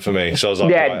 another point for me. So I was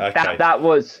like, yeah, right, okay. that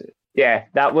was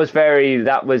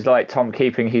like Tom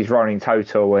keeping his running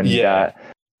total and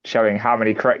showing how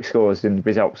many correct scores and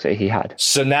results that he had.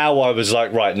 So now I was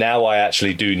like, right, now I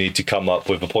actually do need to come up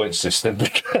with a point system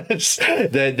because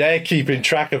they're keeping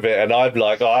track of it, and I'm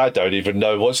like, oh, I don't even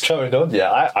know what's going on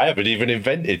yet. I haven't even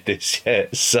invented this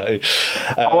yet. So,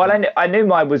 well, I knew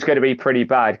mine was going to be pretty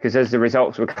bad because as the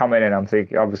results were coming in, I'm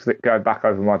thinking I was going back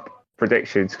over my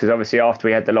predictions because obviously after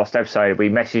we had the lost episode, we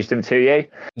messaged them to you.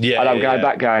 Yeah, and I'm going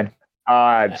back going,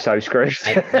 I'm so screwed.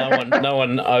 no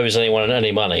one owes anyone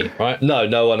any money, right?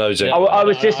 No one owes anyone. I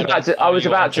was just about to. I was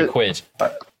about to. Quid.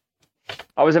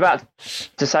 I was about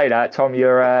to say that, Tom.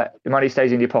 Your money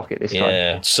stays in your pocket this time.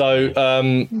 Yeah.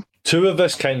 So, two of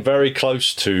us came very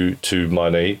close to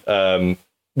money.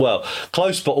 Well,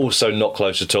 close, but also not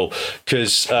close at all.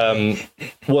 Because,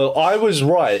 well, I was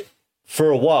right for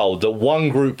a while that one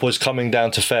group was coming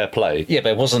down to fair play. Yeah, but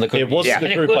it wasn't the group. It wasn't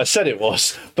the group I said it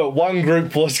was, but one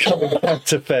group was coming down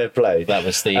to fair play. That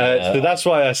was the... so that's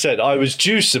why I said I was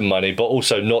due some money, but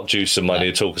also not due some money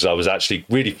at all, because I was actually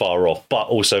really far off, but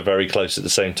also very close at the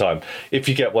same time, if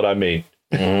you get what I mean.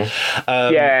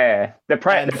 Mm-hmm.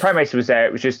 The premise was there.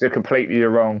 It was just a completely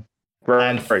wrong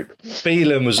group.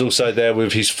 Phelan was also there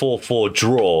with his 4-4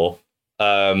 draw,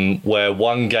 where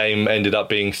one game ended up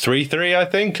being 3-3, I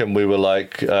think, and we were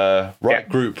like,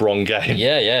 group, wrong game.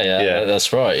 Yeah,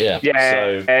 that's right, yeah.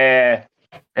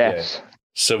 Yes.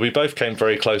 So we both came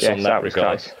very close on that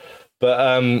regard. Close.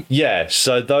 But,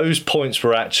 so those points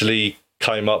were actually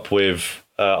came up with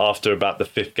after about the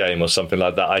 5th game or something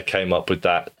like that. I came up with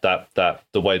that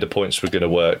the way the points were going to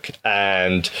work.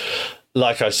 And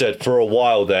like I said, for a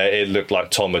while there, it looked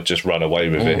like Tom had just run away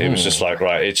with it. It was just like,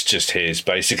 right, it's just his.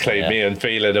 Basically, me and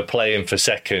Phelan are playing for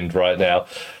second right now.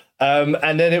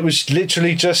 And then it was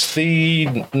literally just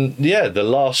the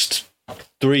last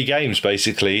 3 games,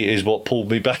 basically, is what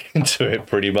pulled me back into it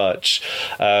pretty much.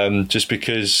 Just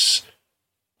because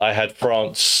I had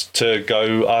France to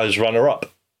go as runner-up.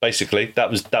 Basically,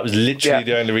 that was literally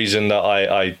the only reason that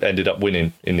I ended up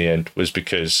winning in the end, was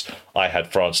because I had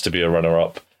France to be a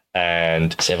runner-up.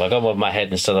 And see, if I got with my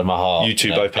head instead of my heart, you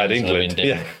two both had England.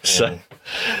 Yeah. So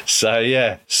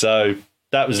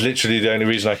that was literally the only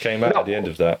reason I came out at the end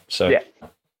of that. So yeah,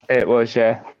 it was.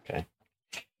 Yeah. Okay.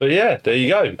 But yeah, there you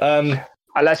go. And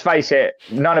let's face it,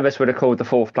 none of us would have called the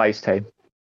 4th place team.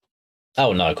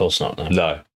 Oh no, of course not.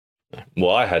 No.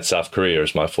 Well, I had South Korea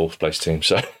as my 4th place team,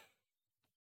 so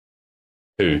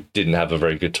who didn't have a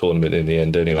very good tournament in the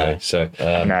end anyway. So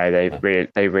no,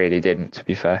 they really didn't, to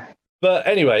be fair. But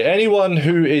anyway, anyone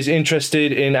who is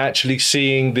interested in actually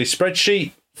seeing the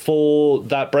spreadsheet for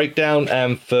that breakdown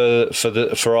and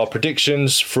for our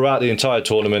predictions throughout the entire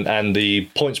tournament and the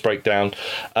points breakdown,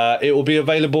 it will be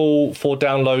available for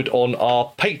download on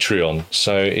our Patreon.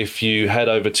 So if you head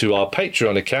over to our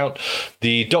Patreon account,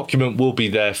 the document will be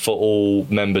there for all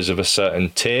members of a certain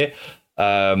tier.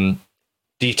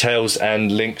 Details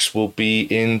and links will be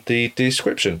in the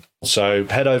description. So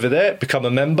head over there, become a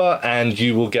member, and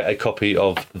you will get a copy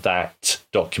of that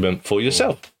document for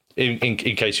yourself in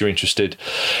case you're interested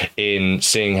in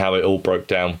seeing how it all broke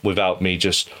down without me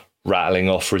just rattling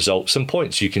off results and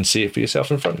points. You can see it for yourself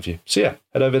in front of you. So yeah,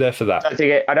 head over there for that. I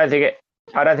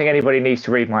don't think anybody needs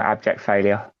to read my abject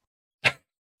failure.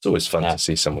 It's always fun to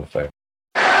see someone fail.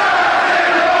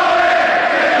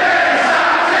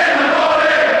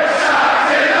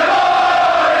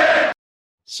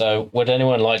 So, would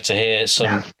anyone like to hear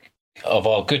some of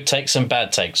our good takes and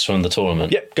bad takes from the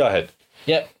tournament? Yep, go ahead.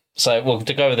 Yep. So, we'll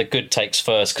go with the good takes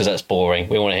first because that's boring.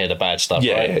 We want to hear the bad stuff,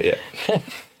 right? Yeah.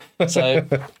 So,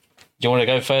 do you want to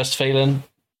go first, Phelan?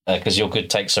 Because your good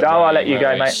takes are I'll very, let you go,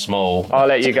 very mate. small. I'll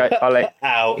let you go.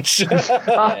 Ouch.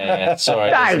 Yeah,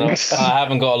 sorry. Thanks. I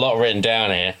haven't got a lot written down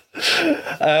here.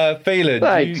 Phelan,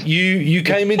 Thanks. you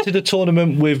came into the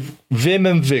tournament with vim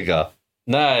and vigour.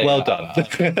 No. Well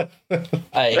done.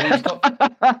 Hey,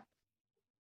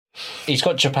 he's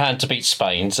got Japan to beat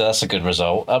Spain, so that's a good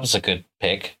result. That was a good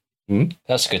pick.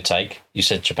 That's a good take. You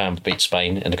said Japan would beat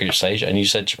Spain in the group stage, and you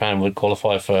said Japan would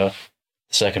qualify for the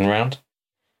second round.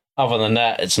 Other than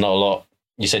that, it's not a lot.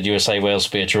 You said USA Wales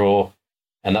would be a draw,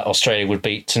 and that Australia would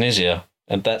beat Tunisia.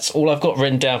 And that's all I've got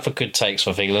written down for good takes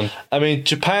for Phelan. I mean,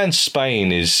 Japan,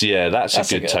 Spain is, that's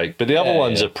a good take. But the other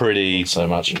ones are pretty... So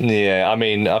much. Yeah, I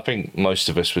mean, I think most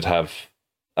of us would have...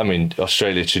 I mean,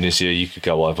 Australia, Tunisia, you could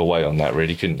go either way on that,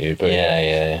 really, couldn't you? But,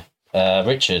 Yeah.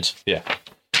 Richard. Yeah.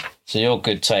 So your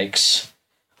good takes.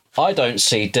 I don't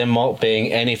see Denmark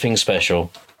being anything special.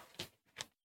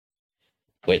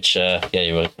 Which, you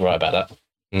were right about that.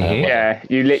 Yeah,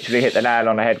 you literally hit the nail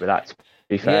on the head with that, to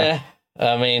be fair.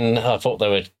 Yeah, I mean, I thought they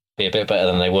would be a bit better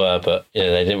than they were, but they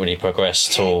didn't really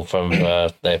progress at all from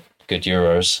their good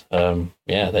Euros.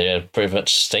 They had pretty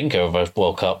much a stinker of a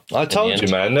World Cup. I told you,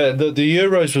 man, the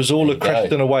Euros was all a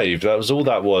crest and a wave. That was all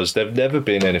that was. They've never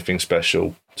been anything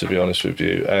special, to be honest with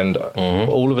you. And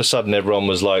all of a sudden, everyone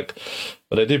was like,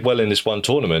 well, they did well in this one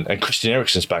tournament, and Christian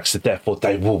Eriksen's back, so therefore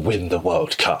they will win the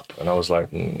World Cup. And I was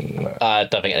like, no. I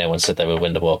don't think anyone said they would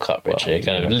win the World Cup, Richard. You're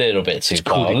going a little bit too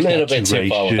far. called A little bit too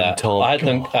far with that. Tom. I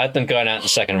had them going out in the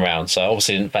second round, so I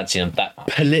obviously didn't fancy them that much.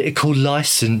 Political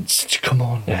license. Come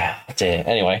on. Yeah, dear.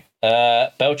 Anyway,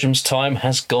 Belgium's time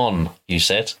has gone, you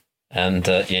said. And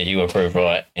you were proved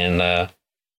right in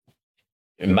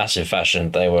massive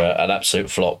fashion. They were an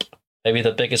absolute flop. Maybe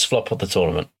the biggest flop of the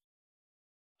tournament.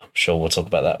 I'm sure we'll talk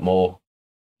about that more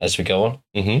as we go on.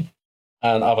 Mm-hmm.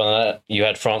 And other than that, you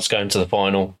had France going to the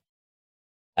final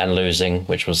and losing,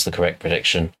 which was the correct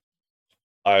prediction.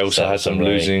 I also had them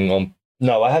losing on...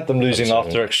 No, I had them losing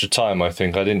after extra time, I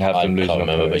think. I didn't have them losing. I can't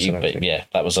remember, after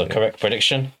but that was a correct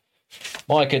prediction.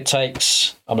 My good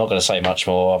takes, I'm not going to say much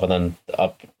more other than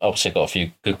I've obviously got a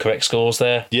few good correct scores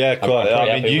there. Yeah, quite. I'm I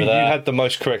mean, happy you with that. had the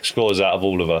most correct scores out of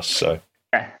all of us, so...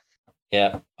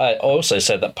 Yeah, I also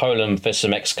said that Poland versus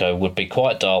Mexico would be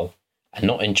quite dull and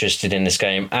not interested in this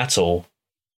game at all,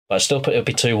 but I still put it would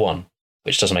be 2-1,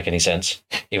 which doesn't make any sense,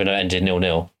 even though it ended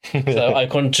 0-0. So I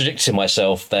contradicted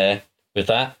myself there with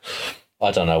that.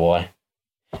 I don't know why.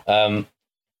 We'll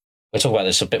talk about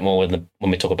this a bit more when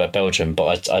we talk about Belgium,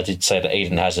 but I did say that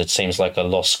Eden Hazard seems like a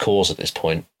lost cause at this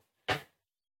point.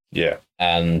 Yeah.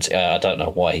 And I don't know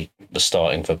why he was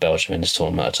starting for Belgium in this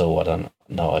tournament at all.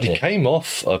 No idea. He came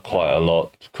off quite a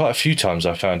lot. Quite a few times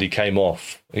I found he came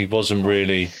off. He wasn't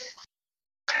really...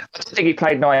 I don't think he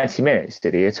played 90 minutes,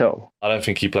 did he, at all? I don't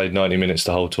think he played 90 minutes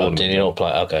the whole tournament. Did he not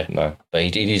play? Okay. No. But he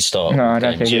did start. No, I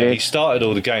don't think he Yeah, did. he started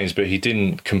all the games, but he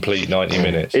didn't complete 90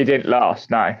 minutes. He didn't last,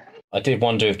 no. I did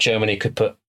wonder if Germany could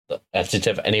did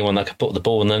have anyone that could put the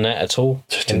ball in the net at all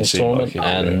in this tournament,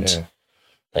 and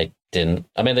they didn't.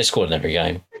 I mean, they scored in every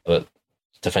game, but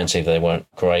defensively they weren't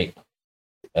great.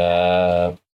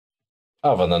 Other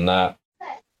than that,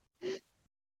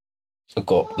 I've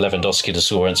got Lewandowski to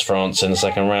score against France in the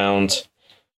second round.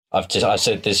 I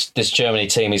said this Germany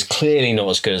team is clearly not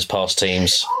as good as past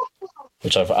teams,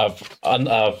 which I've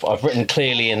written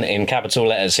clelearly in capital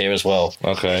letters here as well.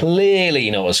 Okay. Clearly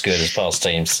not as good as past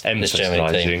teams. This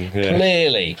Germany team. Emphasising, yeah.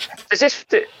 Clearly.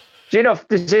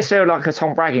 Does this feel like a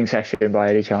Tom bragging session by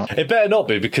any chance? It better not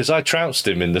be, because I trounced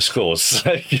him in the scores.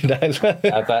 So,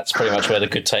 That's pretty much where the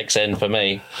good takes end for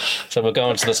me. So we'll go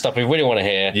on to the stuff we really want to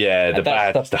hear. Yeah, the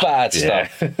bad stuff. Bad Yeah.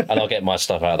 stuff. And I'll get my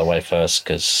stuff out of the way first,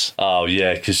 because... Oh,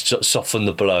 yeah, because soften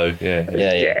the blow.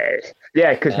 Yeah.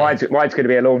 Yeah, because mine's going to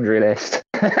be a laundry list.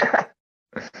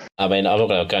 I mean, I'm not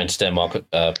going to go into Denmark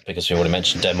because we already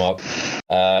mentioned Denmark.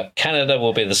 Canada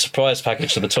will be the surprise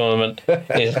package of the tournament.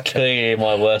 It's clearly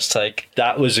my worst take.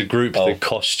 That was a group that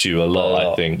cost you a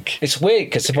lot, I think. It's weird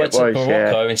because if I took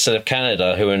Morocco instead of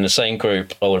Canada, who were in the same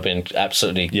group, I would have been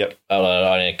absolutely. Yep.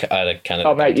 I had Canada.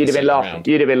 Oh mate, you'd have been laughing.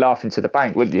 You'd have been laughing to the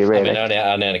bank, wouldn't you? Really? I mean,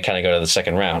 I only had Canada go to the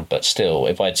second round, but still,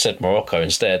 if I'd said Morocco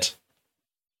instead,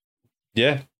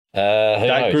 yeah. Who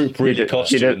That knows? group really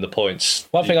cost you in the points.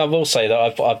 One thing I will say that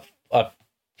I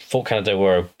thought Canada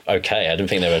were okay. I didn't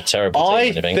think they were a terrible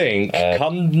team. I think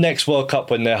come next World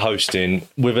Cup when they're hosting,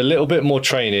 with a little bit more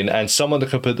training and someone that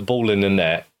can put the ball in the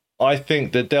net, I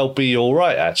think that they'll be all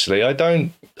right. Actually, I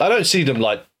don't see them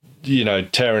like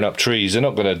tearing up trees. They're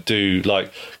not going to do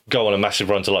go on a massive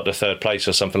run to the third place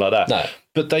or something like that. No.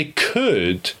 But they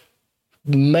could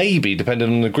maybe,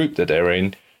 depending on the group that they're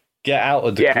in, get out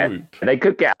of the group. They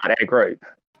could get out of their group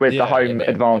with the home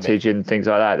advantage and things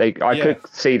like that. I could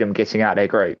see them getting out of their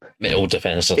group. It all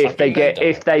depends on if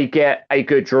they get a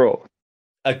good draw.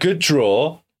 A good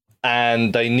draw,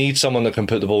 and they need someone that can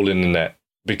put the ball in the net.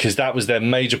 Because that was their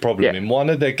major problem in one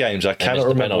of their games. I cannot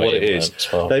remember what it is.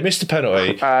 Well. They missed a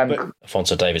penalty.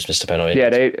 Alphonso Davies missed a penalty.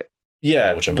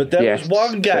 Yeah, but there was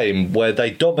one game where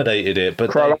they dominated it. But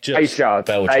Croatia,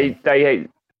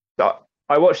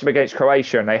 I watched them against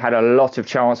Croatia, and they had a lot of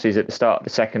chances at the start of the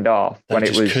second half when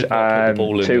it was could not put the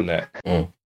ball in the net.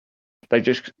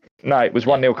 It was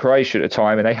 1-0 Croatia at the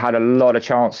time, and they had a lot of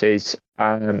chances.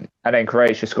 And then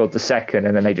Croatia scored the second,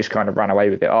 and then they just kind of ran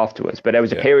away with it afterwards. But there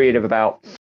was a period of about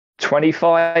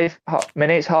 25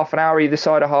 minutes, half an hour either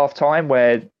side of half time,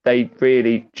 where they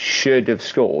really should have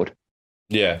scored.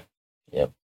 Yeah.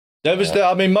 Yep. There was,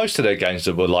 most of their games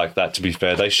that were like that, to be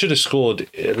fair. They should have scored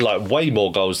way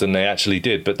more goals than they actually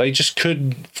did, but they just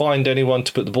couldn't find anyone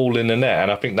to put the ball in the net,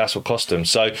 and I think that's what cost them.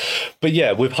 So, but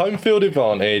yeah, with home field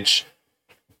advantage,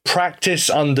 practice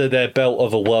under their belt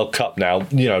of a World Cup now,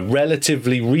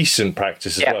 relatively recent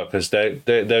practice as well, because they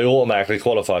automatically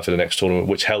qualify for the next tournament,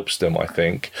 which helps them, I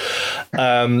think.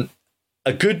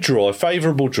 A good draw, a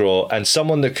favourable draw, and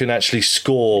someone that can actually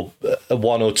score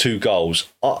 1 or 2 goals,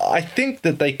 I think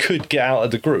that they could get out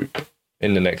of the group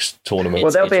in the next tournament.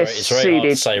 Well, they'll be a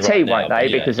seeded team, won't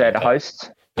they? Because they're the hosts.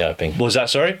 Yeah, I think. Was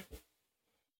that, sorry?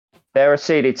 They're a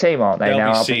seeded team, aren't they? They'll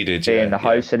now be seeded, being the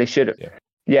host, so they should.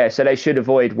 Yeah, so they should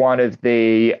avoid one of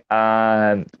the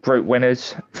group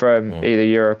winners from either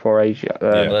Europe or Asia.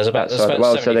 There's about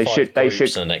 75 so they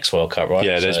should in the next World Cup, right?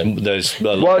 Yeah, there's a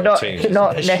lot of teams.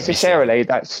 Not necessarily.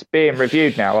 That's being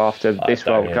reviewed now after this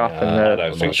World Cup and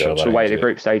the way the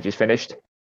group stage is finished.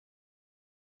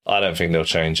 I don't think they'll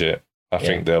change it. I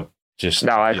think they'll just...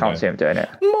 No, I can't see them doing it.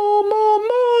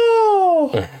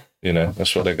 More.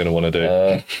 That's what they're going to want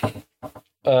to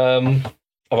do.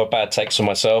 Other bad takes on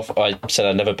myself. I said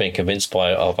I'd never been convinced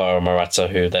by Alvaro Morata,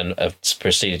 who then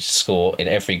proceeded to score in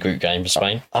every group game for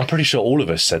Spain. I'm pretty sure all of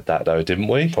us said that, though, didn't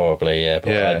we? Probably,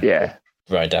 yeah. Yeah.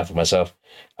 Wrote it down for myself.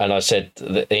 And I said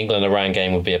the England-Iran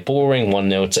game would be a boring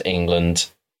 1-0 to England,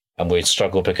 and we'd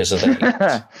struggle because of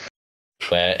that.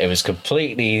 Where it was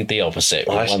completely the opposite.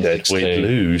 I said we'd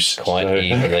lose. Quite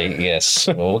easily, yes.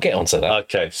 Well, we'll get onto that.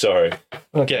 Okay, sorry.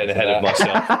 Getting ahead of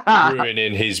myself.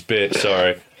 Ruining his bit,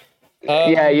 sorry.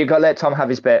 You got to let Tom have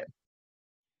his bit.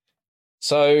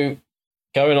 So,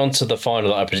 going on to the final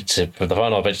that I predicted, the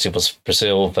final I predicted was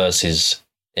Brazil versus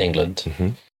England. Mm-hmm.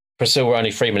 Brazil were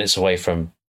only 3 minutes away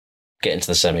from getting to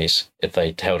the semis if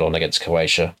they held on against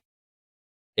Croatia.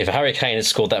 If Harry Kane had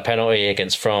scored that penalty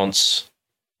against France,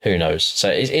 who knows? So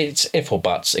it's if or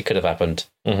buts. It could have happened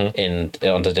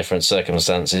under different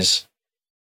circumstances,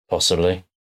 possibly.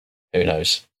 Who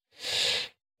knows?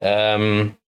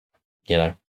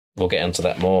 We'll get into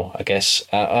that more, I guess.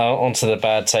 Onto the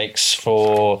bad takes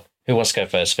for... Who wants to go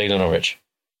first, Phelan or Rich?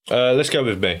 Let's go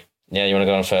with me. Yeah, you want to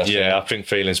go on first? Yeah, I think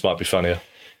feelings might be funnier.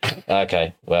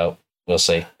 Okay, well, we'll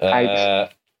see.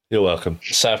 You're welcome.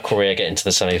 South Korea get into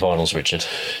the semi-finals, Richard.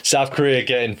 South Korea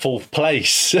getting 4th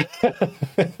place.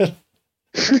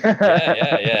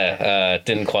 Yeah.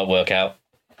 Didn't quite work out.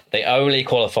 They only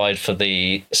qualified for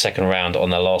the second round on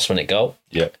their last-minute goal.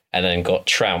 Yep. And then got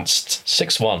trounced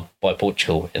 6-1 by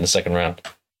Portugal in the second round.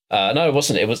 No, it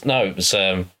wasn't. It was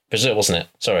Brazil, wasn't it?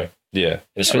 Sorry. Yeah. It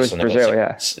was Switzerland. Brazil,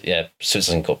 yeah. Yeah,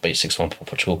 Switzerland got beat 6-1 by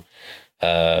Portugal.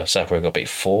 South Korea got beat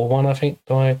 4-1, I think,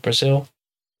 by Brazil.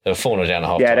 They were 4-0 down at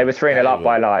half. Yeah, they were 3-0 up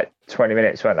by 20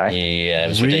 minutes, weren't they? Yeah, it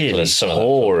was really ridiculous.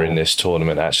 Poor in this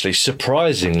tournament, actually.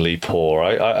 Surprisingly poor.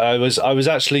 I was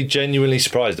actually genuinely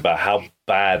surprised about how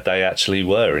bad they actually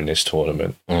were in this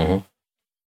tournament. Mm-hmm.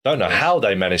 Don't know how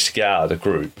they managed to get out of the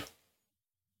group.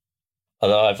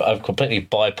 Although I've completely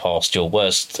bypassed your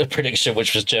worst prediction,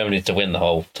 which was Germany to win the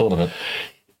whole tournament.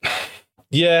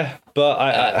 Yeah, but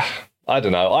I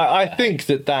don't know. I think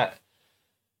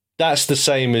that's the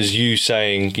same as you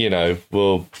saying,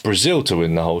 Brazil to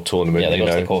win the whole tournament. Yeah, they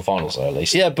got to the quarterfinals, at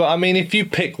least. Yeah, but I mean, if you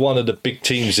pick one of the big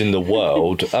teams in the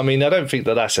world, I mean, I don't think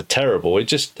that's a terrible. It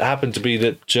just happened to be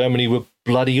that Germany were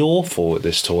bloody awful at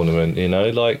this tournament,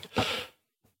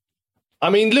 I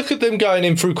mean, look at them going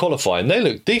in through qualifying. They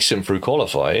look decent through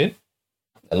qualifying.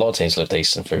 A lot of teams look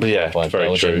decent through qualifying.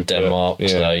 Belgium, true, Denmark.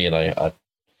 yeah.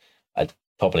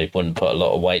 So, probably wouldn't put a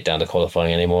lot of weight down to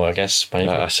qualifying anymore, I guess. Maybe.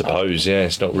 I suppose, yeah.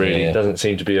 It's not really, Yeah. it doesn't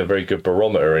seem to be a very good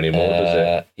barometer anymore, does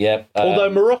it? Yeah.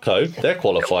 Although Morocco, their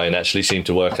qualifying actually seemed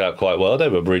to work out quite well. They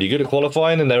were really good at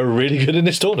qualifying and they were really good in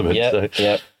this tournament. Yeah, So.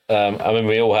 yeah. I mean,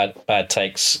 we all had bad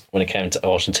takes when it came to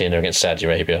Argentina against Saudi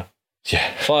Arabia.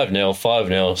 Yeah. 5-0,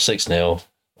 5-0, 6-0,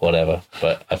 whatever.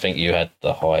 But I think you had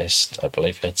the highest. I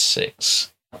believe you had 6-0,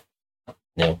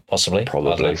 possibly.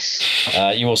 Probably.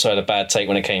 You also had a bad take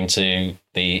when it came to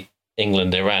the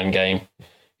England-Iran game.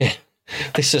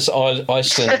 This is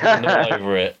Iceland all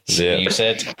over it, Yeah. you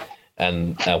said.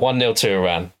 And 1-0 to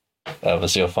Iran. That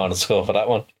was your final score for that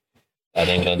one. And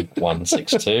England won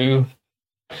 6-2.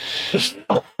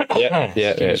 Yeah.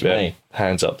 Excuse me.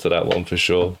 Hands up to that one for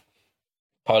sure.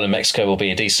 Poland-Mexico will be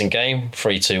a decent game.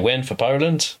 3-2 win for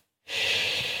Poland.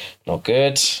 Not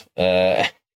good.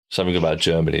 Something about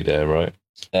Germany there, right?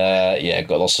 Yeah,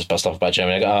 got lots of stuff about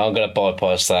Germany. I'm going to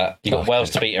bypass that. You got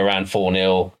Wales to beat Iran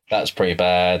 4-0. That's pretty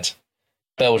bad.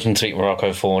 Belgium to beat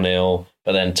Morocco 4-0.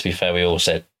 But then, to be fair, we all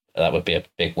said that would be a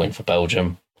big win for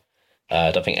Belgium.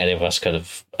 I don't think any of us could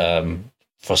have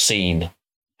foreseen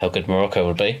how good Morocco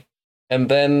would be. And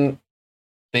then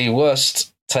the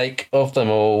worst take of them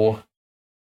all,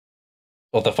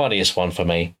 or the funniest one for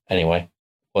me anyway,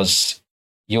 was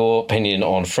your opinion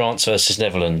on France versus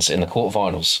Netherlands in the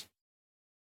quarterfinals.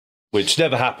 Which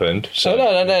never happened. So. Oh,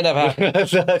 no, it never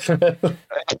happened.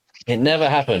 It never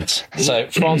happened. So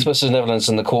France versus Netherlands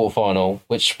in the quarterfinal,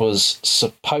 which was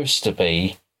supposed to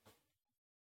be,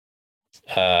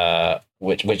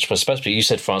 which was supposed to be, you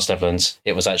said France Netherlands.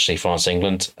 It was actually France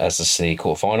England as the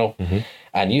quarterfinal,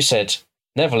 and you said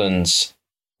Netherlands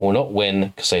will not win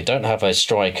because they don't have a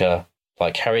striker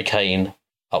like Harry Kane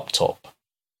up top.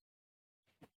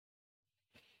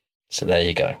 So there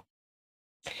you go.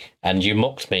 And you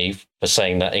mocked me for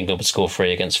saying that England would score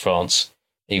 3 against France,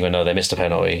 even though they missed a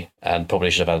penalty and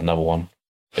probably should have had another one.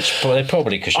 Which they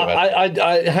probably could have had.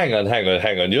 Hang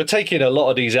on. You're taking a lot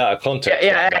of these out of context.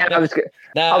 Yeah,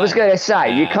 I was going to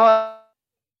say you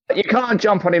can't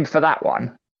jump on him for that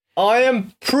one. I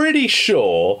am pretty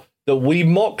sure that we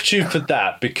mocked you for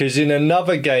that because in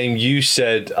another game you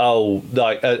said, "Oh,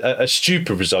 like a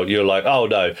stupid result." You're like, "Oh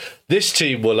no, this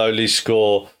team will only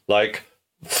score like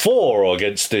 4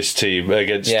 against this team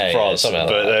against France." Like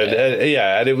but that,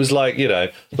 and it was like, you know,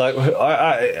 like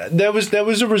there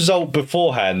was a result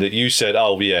beforehand that you said,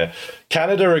 "Oh yeah,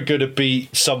 Canada are going to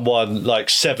beat someone like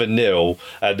 7-0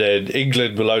 and then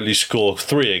England will only score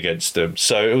 3 against them."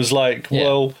 So it was like,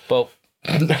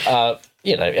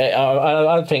 you know,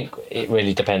 I think it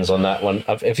really depends on that one.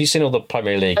 Have you seen all the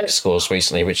Premier League scores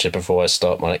recently, Richard, before I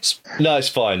start my next? No, it's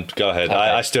fine. Go ahead. Okay.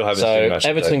 I still haven't seen much. So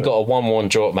Everton got a 1-1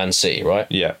 draw at Man City, right?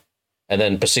 Yeah. And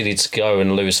then proceeded to go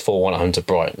and lose 4-1 at home to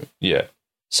Brighton. Yeah.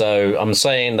 So I'm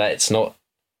saying that it's not,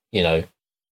 you know,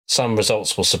 some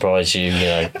results will surprise you, you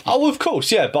know. Oh, of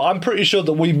course, yeah. But I'm pretty sure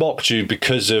that we mocked you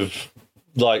because of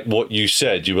like what you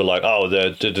said. You were like, "Oh,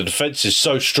 the defense is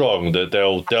so strong that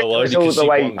they'll only concede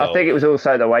one goal." I think it was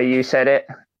also the way you said it.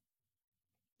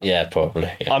 Yeah, probably.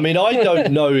 Yeah. I mean, I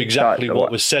don't know exactly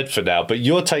what was said for now, but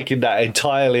you're taking that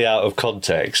entirely out of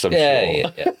context, I'm sure.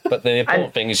 Yeah. But the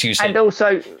important thing is you said... And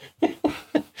also...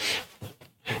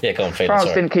 yeah, go on, Felix, France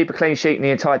didn't keep a clean sheet in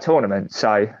the entire tournament,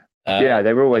 so,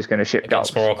 they were always going to ship goals.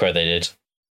 Against Morocco, they did.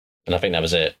 And I think that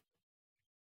was it.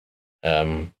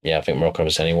 I think Morocco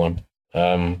was anyone.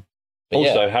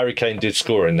 Also, Harry Kane did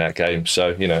score in that game, so,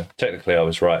 you know, technically I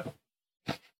was right.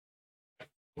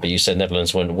 But you said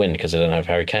Netherlands wouldn't win because they don't have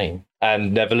Harry Kane.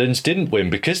 And Netherlands didn't win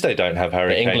because they don't have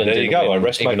Harry Kane. England there you go. Win, I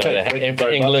rest my case.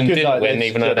 England didn't win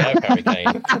even though they have Harry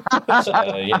Kane.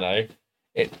 So, you know,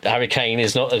 Harry Kane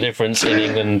is not the difference in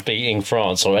England beating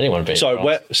France or anyone beating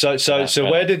France. So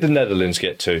where did the Netherlands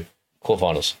get to?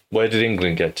 Quarterfinals. Where did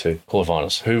England get to?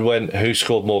 Quarterfinals. Who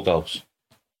scored more goals?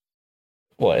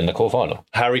 What, in the quarterfinal?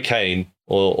 Harry Kane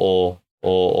or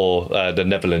the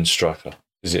Netherlands striker?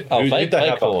 Is it? Oh,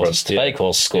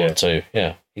 Weghorst scored too.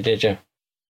 Yeah, he did. Yeah.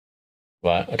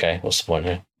 Right. Okay. What's the point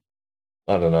here?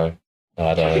 I don't know.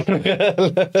 I don't know.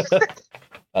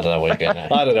 I don't know what you're getting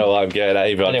at. I don't know what I'm getting at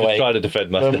either. Anyway, I'm just trying to defend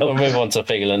myself. We'll move on to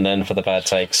Finland then for the bad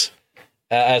takes.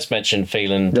 As mentioned,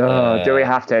 Finland. Do we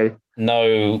have to?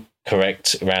 No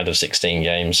correct round of 16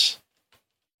 games.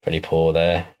 Pretty poor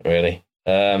there, really.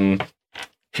 You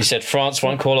said France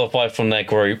won't qualify from their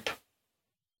group.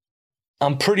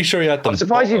 I'm pretty sure you had them. I'm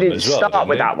surprised you didn't start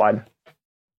with that one.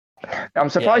 I'm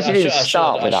surprised you didn't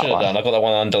start with that one. I got that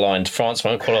one underlined. France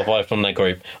won't qualify from their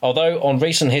group. Although on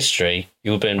recent history,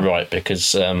 you've been right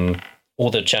because all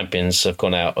the champions have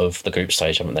gone out of the group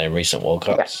stage, haven't they, in recent World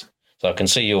Cups? Yes. So I can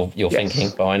see your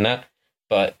thinking behind that.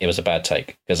 but it was a bad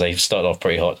take because they started off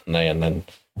pretty hot, didn't they? And then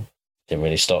didn't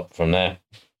really stop from there.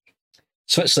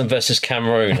 Switzerland versus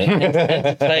Cameroon, an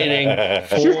entertaining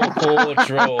 4-4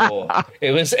 draw.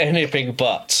 It was anything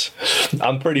but.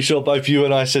 I'm pretty sure both you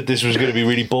and I said this was going to be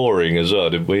really boring as well,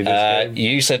 didn't we?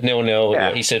 You said 0-0,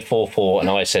 Yeah. he said 4-4, and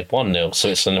I said 1-0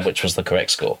 Switzerland, which was the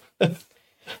correct score.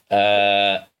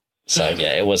 So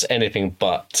yeah, it was anything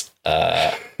but.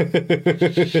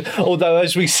 Although,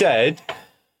 as we said,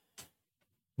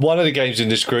 one of the games in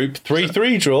this group,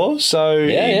 3-3 draw. So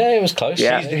Yeah, it was close.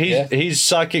 Yeah. his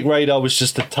psychic radar was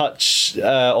just a touch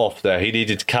off there. He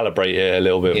needed to calibrate it a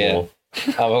little bit Yeah. more.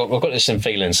 I've got this in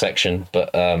feeling section,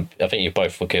 but I think you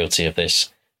both were guilty of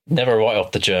this. Never write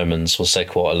off the Germans was said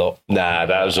quite a lot. Nah,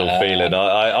 that was all feeling.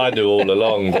 I knew all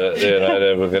along that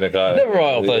they were going to go. Never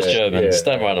write off those Germans.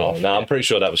 Don't write off. No, I'm pretty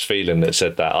sure that was feeling that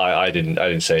said that. I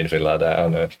didn't say anything like that. I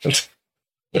know.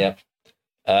 Yeah.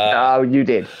 Oh, you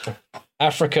did.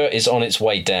 Africa is on its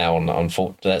way down.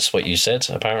 Unfortunately, that's what you said,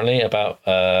 apparently, about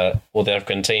all the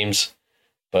African teams.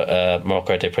 But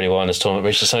Morocco did pretty well in this tournament,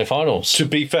 reached the semi-finals. To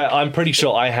be fair, I'm pretty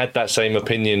sure I had that same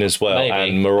opinion as well. Maybe.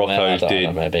 And Morocco I don't did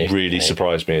know, maybe. really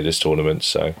surprise me at this tournament.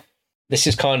 So This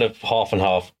is kind of half and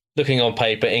half. Looking on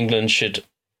paper, England should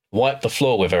wipe the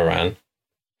floor with Iran,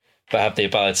 but have the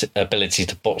ability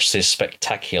to botch this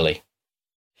spectacularly.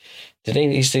 Did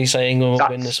he say England will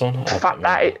win this one? I can't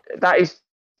remember. That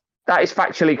is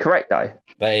factually correct, though.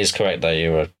 That is correct, though.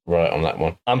 You were right on that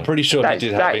one. I'm pretty sure he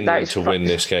did have England is to win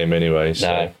this game anyway. So.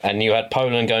 No, and you had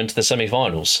Poland going to the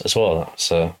semi-finals as well.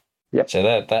 So, Yep. So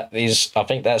that is, I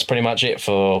think that's pretty much it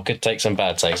for good takes and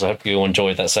bad takes. I hope you all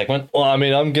enjoyed that segment. Well, I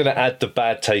mean, I'm going to add the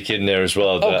bad take in there as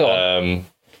well. That, go on.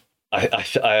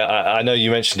 I know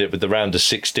you mentioned it with the round of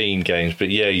 16 games, but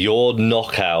yeah, your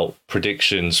knockout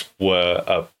predictions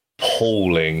were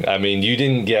appalling. I mean, you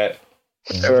didn't get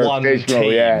one abysmal,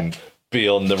 team yeah.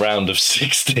 beyond the round of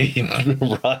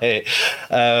 16, right?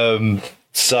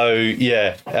 So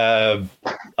yeah,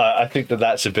 I think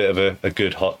that's a bit of a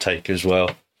good hot take as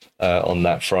well on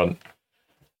that front.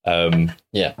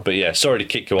 Yeah. But yeah, sorry to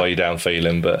kick you while you're down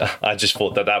feeling, but I just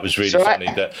thought that was really funny.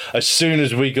 That as soon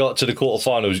as we got to the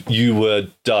quarterfinals, you were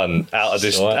done out of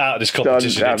this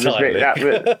competition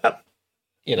entirely.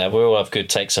 You know, we all have good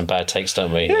takes and bad takes,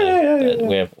 don't we?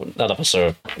 We have, none of us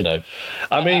are,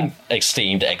 I mean,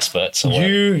 esteemed experts.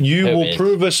 You will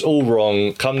prove us all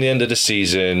wrong come the end of the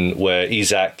season, where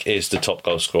Isak is the top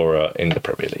goal scorer in the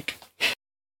Premier League.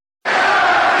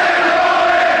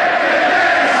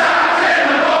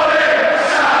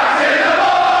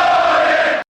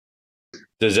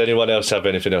 Does anyone else have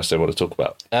anything else they want to talk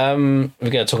about? We're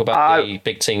going to talk about the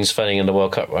big teams failing in the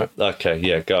World Cup, right? Okay,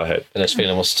 yeah, go ahead. Unless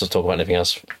Phelan wants to talk about anything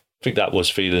else. I think that was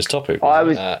Phelan's topic.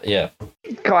 Yeah.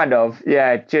 Kind of,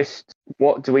 yeah. Just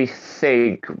what do we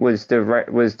think was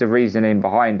the reasoning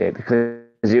behind it? Because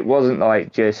it wasn't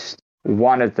like just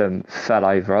one of them fell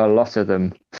over; a lot of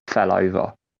them fell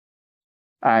over.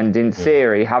 And in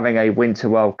theory, having a Winter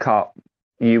World Cup,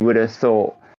 you would have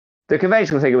thought the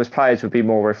conventional thing was players would be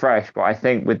more refreshed. But I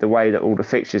think with the way that all the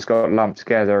fixtures got lumped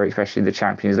together, especially the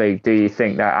Champions League, do you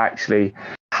think that actually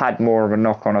had more of a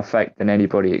knock-on effect than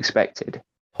anybody expected?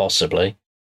 Possibly.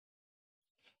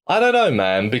 I don't know,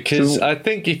 man, because I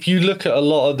think if you look at a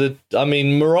lot of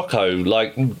Morocco,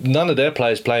 like none of their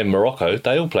players play in Morocco.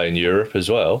 They all play in Europe as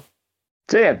well.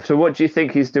 So yeah, so what do you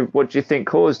think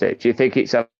caused it? Do you think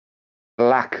it's a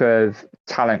lack of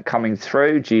talent coming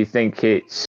through? Do you think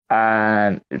it's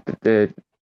a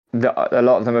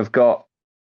lot of them have got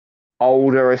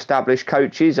older established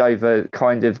coaches over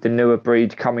kind of the newer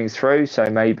breed coming through, so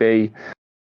maybe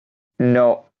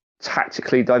not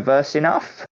tactically diverse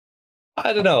enough?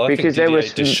 I don't know. Because there were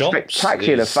some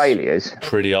spectacular failures.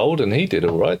 Pretty old, and he did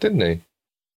all right, didn't he?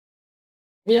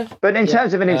 Yeah. But in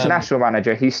terms of an international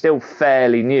manager, he's still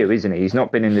fairly new, isn't he? He's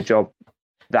not been in the job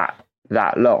that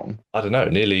long. I don't know.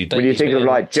 Nearly. When you think of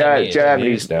like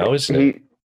Germany now, isn't it?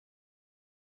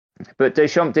 But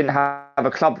Deschamps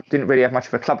didn't really have much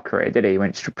of a club career, did he? He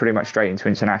went pretty much straight into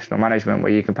international management,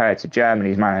 where you compare it to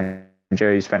Germany's manager,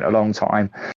 who spent a long time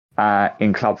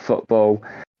in club football.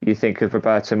 You think of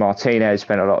Roberto Martinez,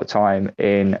 spent a lot of time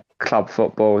in club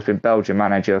football, has been Belgian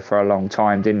manager for a long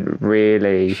time, didn't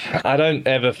really I don't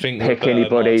ever think pick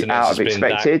anybody out of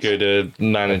expected. That good a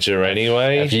manager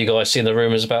anyway. Have you guys seen the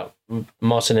rumours about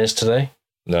Martinez today?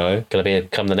 No. Going to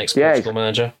become the next Portugal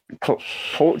manager?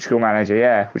 Portugal manager,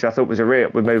 yeah, which I thought was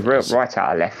would move right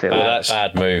out of left field. Well, that's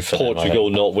bad move for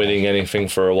Portugal not winning anything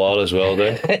for a while as well,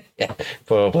 then. Yeah,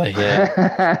 probably,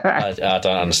 yeah. I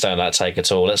don't understand that take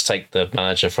at all. Let's take the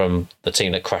manager from the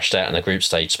team that crashed out in the group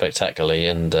stage spectacularly,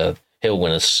 and he'll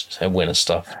win us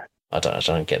stuff. I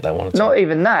don't get that one at all. Not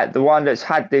even that. The one that's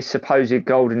had this supposed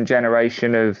golden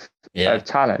generation of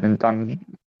talent and done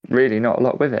really not a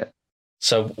lot with it.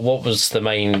 So what was the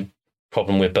main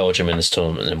problem with Belgium in this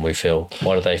tournament, and we feel?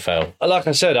 Why did they fail? Like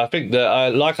I said, I think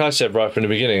that, like I said right from the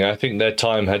beginning, I think their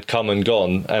time had come and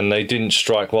gone, and they didn't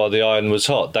strike while the iron was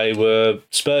hot. They were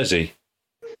Spursy,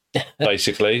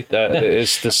 basically.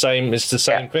 It's the same. It's the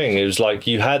same thing. It was like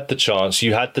you had the chance,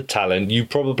 you had the talent, you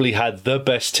probably had the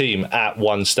best team at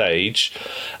one stage,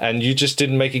 and you just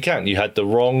didn't make it count. You had the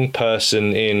wrong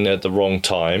person in at the wrong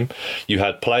time. You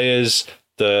had players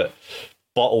that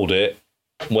bottled it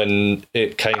when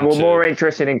it came to... We're more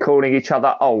interested in calling each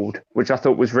other old, which I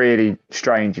thought was really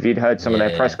strange. If you'd heard some of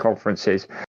their press conferences,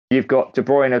 you've got De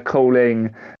Bruyne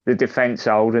calling the defence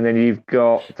old, and then you've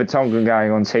got Vertonghen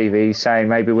going on TV saying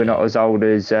maybe we're not as old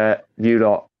as you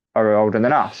lot are older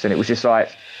than us. And it was just like,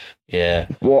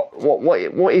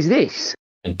 what is this?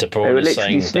 And De they Bruyne were is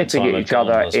literally saying snipping at each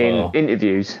other in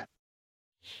interviews.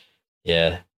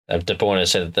 Yeah, De Bruyne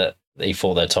said that he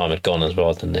thought their time had gone as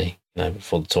well, didn't he?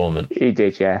 Before the tournament. He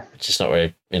did, yeah. Which is not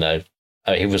really,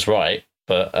 he was right,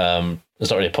 but it's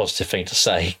not really a positive thing to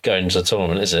say going into the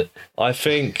tournament, is it? I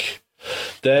think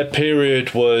their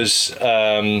period was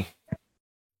 16,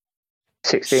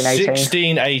 18.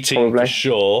 16, 18 probably. For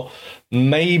sure.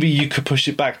 Maybe you could push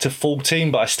it back to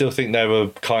 14, but I still think they were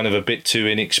kind of a bit too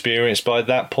inexperienced by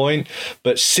that point.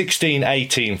 But 16,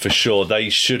 18 for sure, they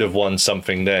should have won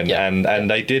something then, and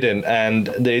they didn't. And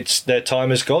their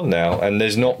time is gone now, and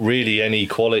there's not really any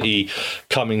quality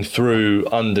coming through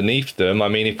underneath them. I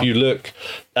mean, if you look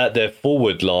at their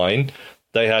forward line,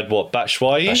 they had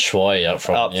Batshuayi up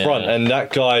front, and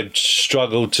that guy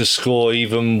struggled to score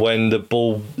even when the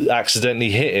ball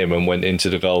accidentally hit him and went into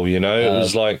the goal. It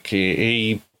was like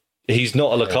he's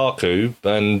not a Lukaku,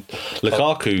 and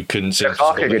Lukaku couldn't seem to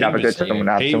score. Lukaku did have a good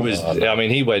tournament. He was. I mean,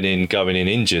 he went in going in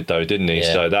injured though, didn't he?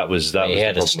 Yeah. So that was he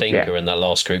had a stinker in that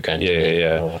last group game.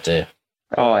 Yeah. Oh dear.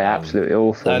 Oh, absolutely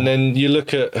awful. And then you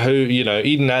look at who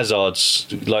Eden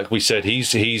Hazard's. Like we said,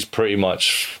 he's pretty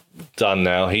much done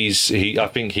now. I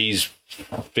think he's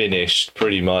finished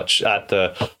pretty much at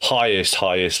the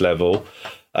highest level.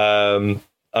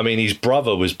 I mean, his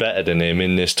brother was better than him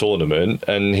in this tournament,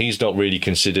 and he's not really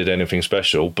considered anything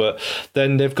special. But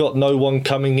then they've got no one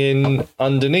coming in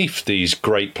underneath these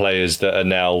great players that are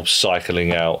now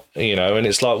cycling out, and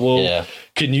it's like, well,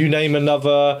 can you name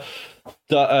another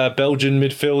Belgian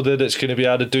midfielder that's going to be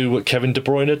able to do what Kevin De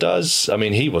Bruyne does? I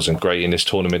mean, he wasn't great in this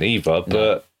tournament either,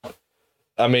 but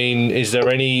I mean, is there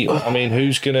any? I mean,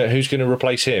 who's gonna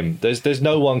replace him? There's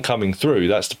no one coming through.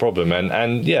 That's the problem,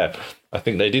 and yeah, I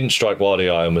think they didn't strike while the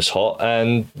iron was hot,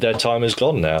 and their time is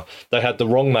gone now. They had the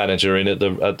wrong manager in at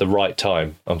the right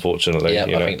time, unfortunately. Yeah,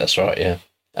 I think that's right. Yeah,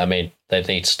 I mean, they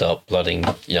need to start blooding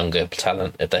younger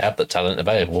talent if they have the talent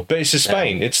available. But it's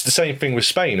Spain. It's the same thing with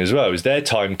Spain as well. As their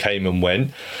time came and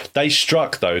went, they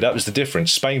struck though. That was the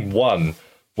difference. Spain won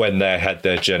when they had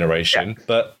their generation,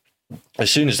 but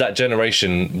as soon as that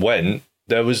generation went,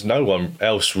 there was no one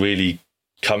else really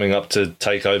coming up to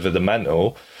take over the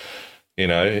mantle.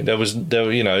 As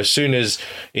soon as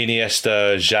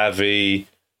Iniesta, Xavi,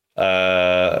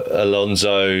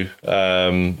 Alonso,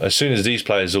 as soon as these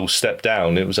players all stepped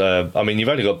down, it was. I mean, you've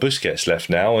only got Busquets left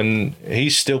now, and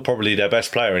he's still probably their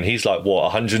best player, and he's like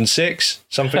 106,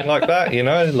 something like that.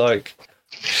 Like,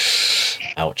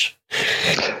 ouch.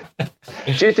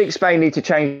 Do you think Spain need to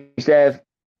change their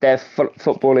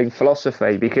footballing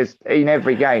philosophy? Because in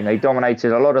every game they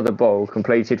dominated a lot of the ball,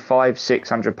 completed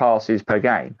 500-600 passes per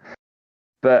game,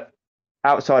 but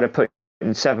outside of putting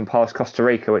 7 past Costa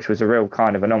Rica, which was a real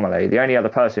kind of anomaly, the only other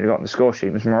person who got on the score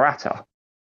sheet was Morata.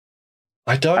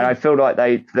 And I feel like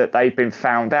they've been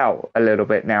found out a little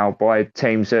bit now by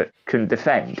teams that can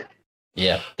defend.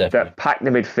 Yeah, definitely. That pack the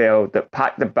midfield, that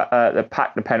pack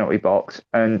the penalty box,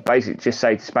 and basically just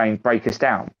say to Spain, break us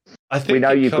down. We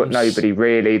know you've got nobody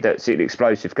really that's an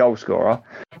explosive goal scorer.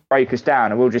 Break us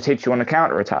down, and we'll just hit you on the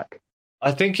counter attack.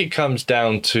 I think it comes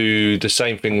down to the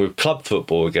same thing with club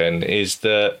football again. Is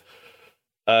that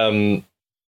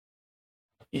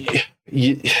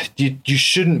you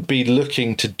shouldn't be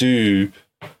looking to do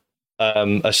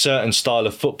a certain style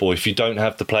of football if you don't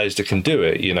have the players that can do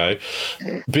it.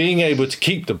 Being able to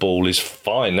keep the ball is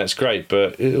fine, that's great,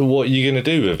 but what are you going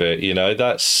to do with it?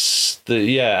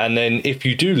 And then if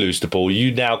you do lose the ball,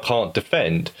 you now can't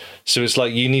defend, so it's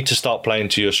like you need to start playing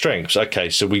to your strengths.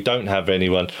 Okay, so we don't have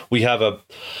anyone. We have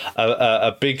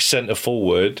a big centre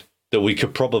forward that we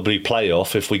could probably play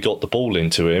off if we got the ball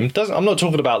into him. I'm not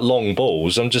talking about long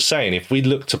balls, I'm just saying if we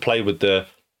look to play with the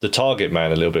target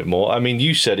man a little bit more. I mean,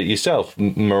 you said it yourself.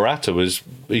 Morata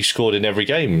he scored in every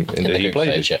game that he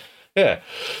played. Yeah.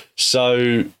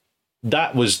 So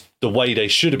that was the way they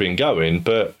should have been going.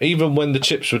 But even when the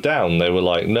chips were down, they were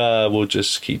like, "No, we'll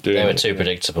just keep doing it." They were too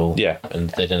predictable. Yeah. And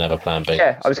they didn't have a plan B.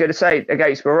 Yeah, I was going to say,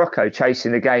 against Morocco,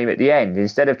 chasing the game at the end,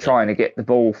 instead of trying to get the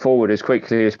ball forward as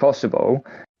quickly as possible,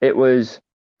 it was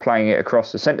playing it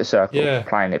across the centre circle,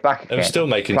 playing it back again, and still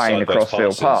making playing a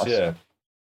cross-field pass. Yeah.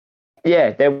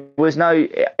 Yeah, there was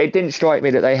it didn't strike me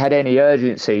that they had any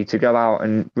urgency to go out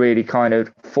and really kind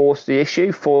of force the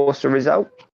issue, force the result.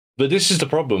 But this is the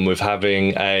problem with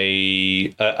having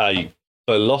a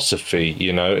philosophy,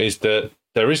 is that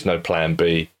there is no plan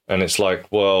B. And it's like,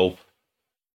 well,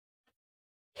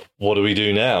 what do we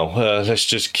do now? Let's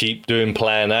just keep doing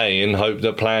plan A and hope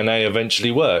that plan A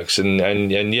eventually works.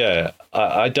 And yeah,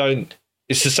 I don't...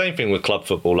 It's the same thing with club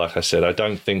football, like I said. I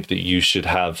don't think that you should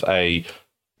have a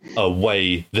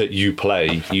way that you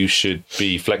play. You should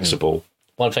be flexible.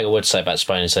 One thing I would say about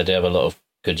Spain is they do have a lot of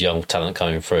good young talent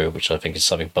coming through, which I think is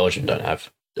something Belgium don't have.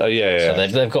 Oh yeah. So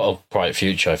they've got a bright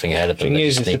future, I think, ahead of them. The thing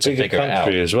is, it's a bigger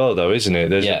country as well, though, isn't it?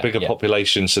 There's a bigger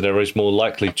population, so there is more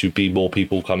likely to be more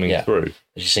people coming through.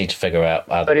 You just need to figure out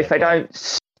how. But if they don't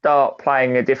start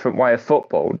playing a different way of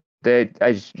football,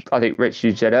 as I think Rich,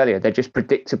 you said earlier, they're just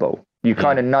predictable. You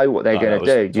kind of know what they're going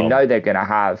to do. You know they're going to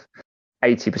have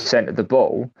 80% of the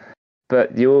ball,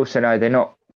 but you also know they're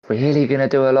not really going to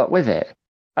do a lot with it.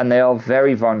 And they are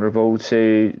very vulnerable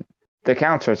to the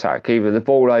counter-attack, either the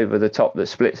ball over the top that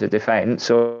splits the defence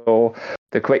or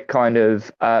the quick kind of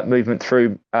movement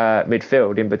through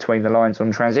midfield in between the lines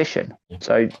on transition.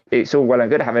 So it's all well and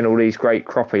good having all these great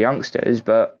crop of youngsters,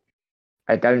 but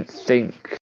I don't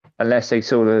think, unless they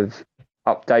sort of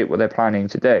update what they're planning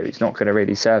to do, it's not going to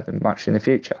really serve them much in the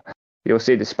future. You'll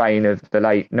see the Spain of the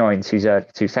late 90s, early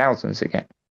 2000s again.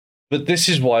 But this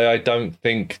is why I don't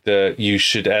think that you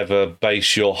should ever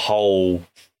base your whole,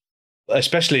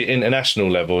 especially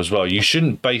international level as well, you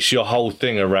shouldn't base your whole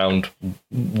thing around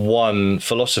one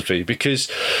philosophy, because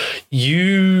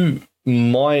you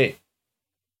might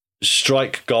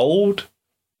strike gold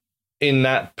in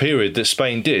that period that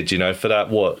Spain did, for that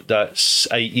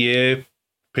 8-year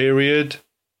period.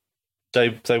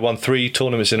 They won 3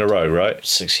 tournaments in a row, right?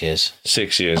 6 years.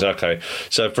 6 years, okay.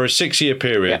 So for a 6-year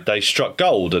period, they struck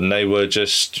gold, and they were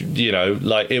just,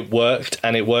 it worked,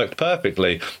 and it worked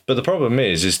perfectly. But the problem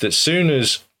is that soon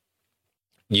as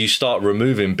you start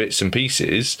removing bits and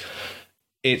pieces,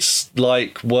 it's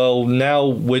like, well, now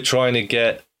we're trying to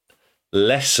get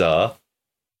lesser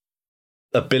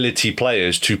ability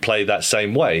players to play that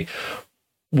same way,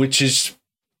 which is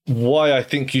why I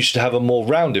think you should have a more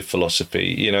rounded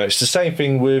philosophy. It's the same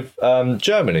thing with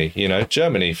Germany.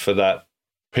 Germany, for that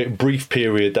brief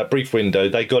period, that brief window,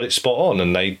 they got it spot on,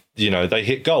 and they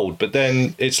hit gold. But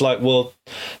then it's like, well,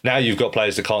 now you've got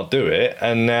players that can't do it,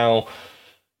 and now,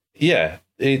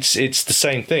 it's the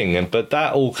same thing. But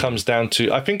that all comes down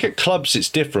to, I think at clubs it's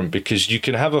different, because you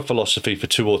can have a philosophy for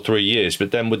 2 or 3 years, but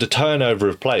then with the turnover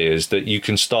of players, that you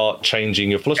can start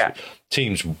changing your philosophy. Yeah.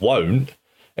 Teams won't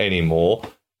anymore.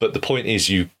 But the point is,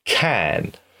 you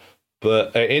can.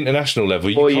 But at international level,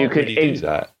 you can't really do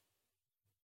that.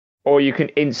 Or you can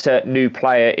insert new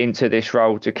player into this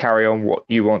role to carry on what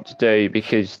you want to do,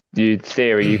 because in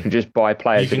theory, you can just buy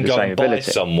players in the same ability. You can go and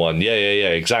buy someone. Yeah,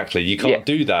 exactly. You can't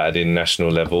do that at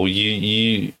international level.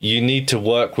 You need to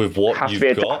work with what you've got.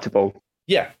 Have to be adaptable.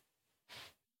 Yeah.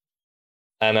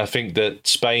 And I think that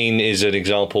Spain is an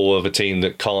example of a team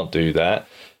that can't do that.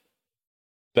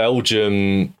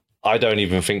 Belgium, I don't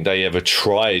even think they ever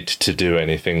tried to do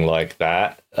anything like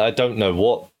that. I don't know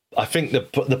what. I think the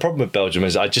problem with Belgium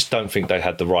is I just don't think they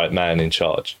had the right man in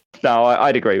charge. No,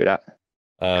 I'd agree with that.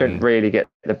 Couldn't really get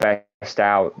the best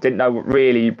out. Didn't know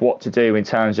really what to do in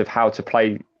terms of how to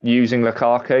play using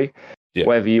Lukaku. Yeah.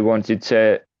 Whether you wanted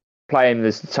to play him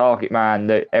as the target man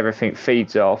that everything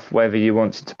feeds off, whether you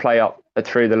wanted to play up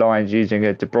through the lines using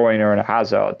a De Bruyne and a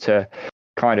Hazard to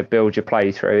kind of build your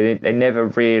play through. They never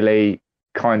really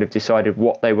kind of decided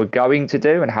what they were going to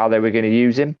do and how they were going to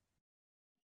use him.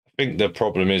 I think the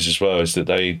problem is as well is that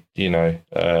they,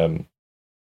 didn't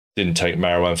take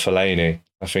Marouane Fellaini.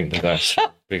 I think that's the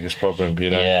biggest problem,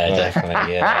 Yeah,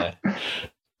 definitely, yeah.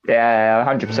 Yeah,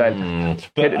 100%.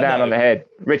 Hit it down on the head.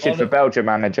 Richard for Belgium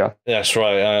manager. That's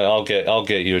right. I'll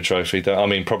get you a trophy. I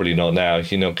mean, probably not now.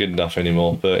 You're not good enough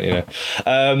anymore. But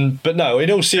but no. In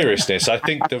all seriousness, I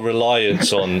think the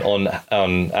reliance on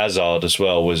Hazard as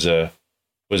well was a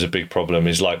big problem.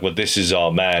 Is like, well, this is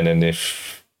our man, and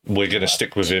if we're going to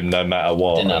stick with him no matter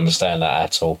what. Didn't understand that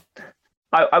at all.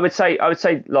 I would say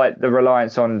like the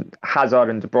reliance on Hazard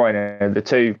and De Bruyne, the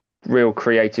two real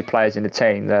creative players in the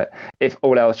team, that if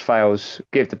all else fails,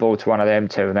 give the ball to one of them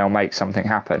two and they'll make something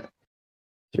happen.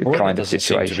 Bruyne kind of doesn't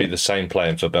seem to be situation. the same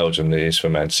playing for Belgium that he is for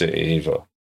Man City either.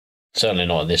 Certainly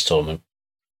not at this tournament.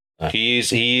 He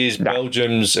is No.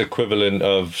 Belgium's equivalent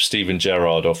of Steven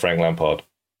Gerrard or Frank Lampard.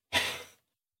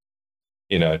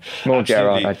 You know, More absolutely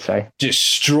Gerrard, I'd say.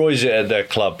 destroys it at their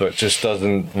club, but just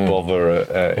doesn't bother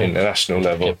at international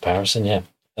level. Comparison, yeah.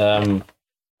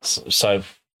 So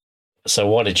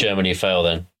why did Germany fail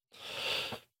then?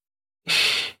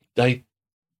 They,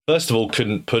 first of all,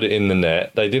 couldn't put it in the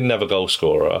net. They didn't have a goal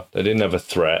scorer. They didn't have a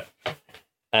threat.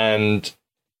 And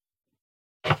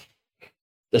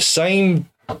the same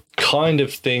kind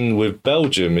of thing with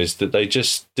Belgium is that they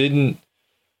just didn't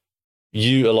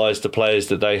utilise the players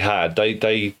that they had.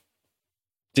 They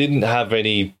didn't have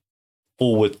any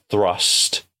forward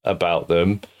thrust about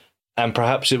them. And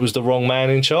perhaps it was the wrong man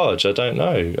in charge. I don't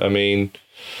know. I mean,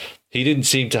 he didn't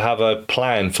seem to have a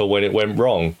plan for when it went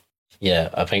wrong. Yeah,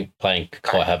 I think playing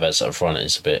Kai Havertz up front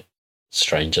is a bit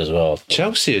strange as well.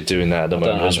 Chelsea are doing that at the I don't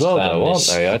moment as well, understand though, aren't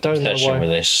this they? I don't know obsession why. with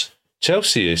this.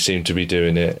 Chelsea seem to be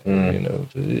doing it. You know,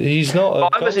 he's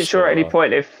not. I wasn't sure at any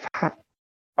point if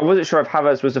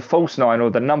Havertz was a false 9 or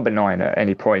the number 9 at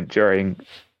any point during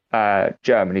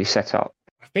Germany's setup.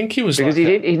 I think he was Because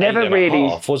like he never 8.5,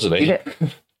 really wasn't he?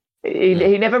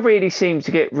 He never really seemed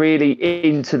to get really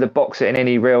into the box in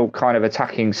any real kind of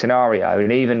attacking scenario,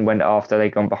 and even when after they'd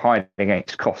gone behind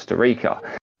against Costa Rica,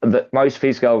 that most of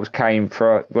his goals came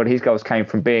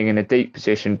from being in a deep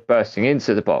position, bursting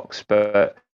into the box,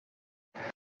 but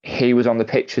he was on the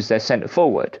pitch as their centre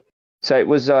forward. So it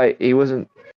was like he wasn't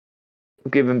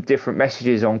given different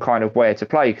messages on kind of where to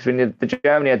play, because when the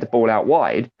Germany had the ball out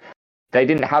wide, they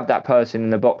didn't have that person in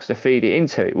the box to feed it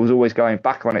into. It was always going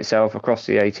back on itself across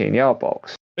the 18-yard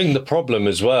box. I think the problem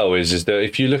as well is that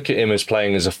if you look at him as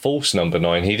playing as a false number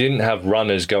 9, he didn't have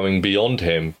runners going beyond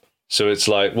him. So it's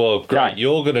like, well, great, Right.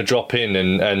 you're going to drop in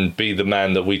and be the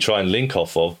man that we try and link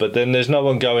off of, but then there's no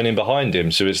one going in behind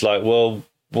him. So it's like, well,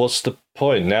 what's the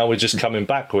point? Now we're just coming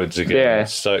backwards again. Yeah.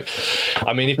 So,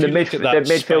 I mean, if The you look at that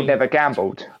midfield Spain- never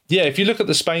gambled. Yeah, if you look at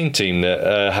the Spain team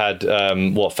that had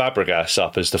Fabregas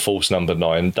up as the false number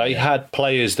 9, they had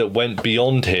players that went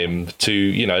beyond him to,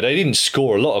 you know, they didn't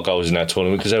score a lot of goals in that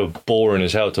tournament because they were boring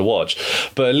as hell to watch,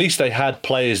 but at least they had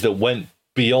players that went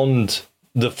beyond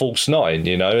the false 9,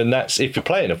 you know, and that's, if you're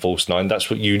playing a false 9, that's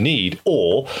what you need,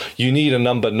 or you need a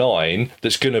number 9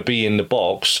 that's going to be in the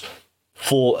box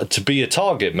to be a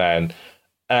target man.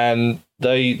 And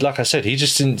they, like I said, he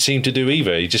just didn't seem to do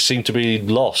either. He just seemed to be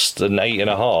lost, an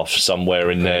 8.5 somewhere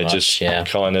in there, much, just yeah.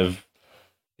 kind of,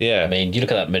 yeah. I mean, you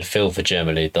look at that midfield for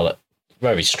Germany, they're like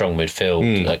very strong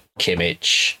midfield, like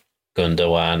Kimmich,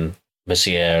 Gundogan,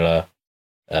 Musiala,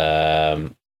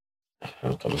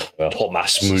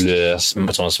 Thomas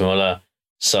Müller. Thomas Müller,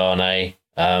 Sane.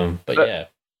 But yeah,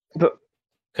 But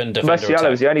couldn't defend or Musiala attack.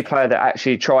 was the only player that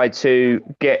actually tried to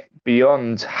get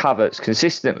beyond Havertz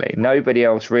consistently. Nobody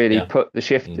else really put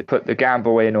the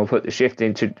gamble in or put the shift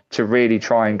in to really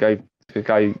try and go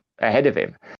ahead of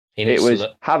him. He It needs to was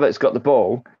look- Havertz got the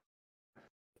ball,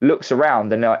 looks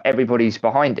around, and everybody's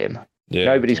behind him. Yeah.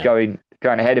 Nobody's going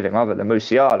ahead of him other than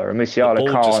Musiala, and The Musiala ball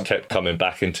just can't. kept coming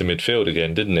back into midfield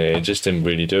again, didn't it? It just didn't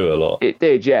really do a lot. It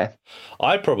did, yeah.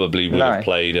 I probably would have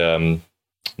played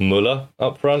Müller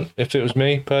up front if it was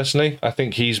me, personally. I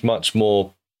think he's much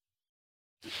more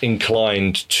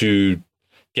inclined to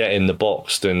get in the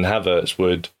box than Havertz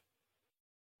would.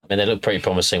 I mean, they look pretty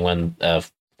promising when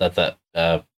that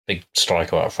big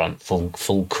striker out front,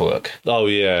 Fulkrug. Oh,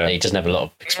 yeah. He doesn't have a lot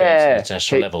of experience at Yeah, the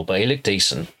international he- level, but he looked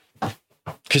decent.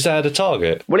 Because they had a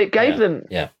target. Well, it gave Yeah, them.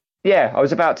 yeah. Yeah, I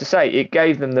was about to say it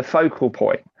gave them the focal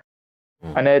point,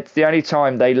 and it's the only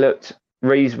time they looked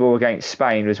reasonable against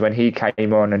Spain was when he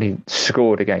came on and he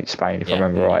scored against Spain, if I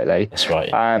remember rightly. That's right.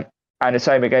 Yeah. And the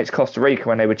same against Costa Rica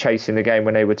when they were chasing the game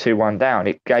when they were 2-1 down.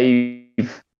 It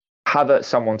gave Havertz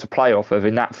someone to play off of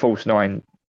in that false 9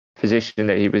 position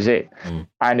that he was in.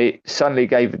 And it suddenly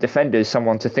gave the defenders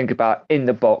someone to think about in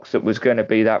the box that was going to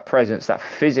be that presence, that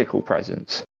physical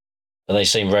presence. But they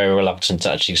seem very reluctant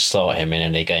to actually start him in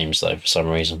any games, though, for some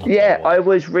reason. Yeah, I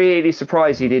was really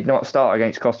surprised he did not start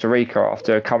against Costa Rica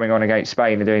after coming on against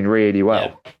Spain and doing really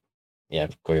well. Yeah,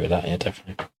 agree with that. Yeah,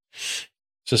 definitely.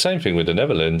 It's the same thing with the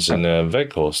Netherlands and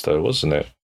Weghorst, though, wasn't it?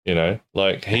 You know,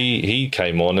 like he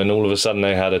came on and all of a sudden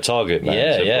they had a target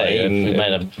man. to play, He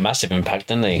made a massive impact,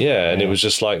 didn't he? Yeah, and it was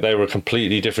just like they were a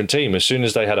completely different team. As soon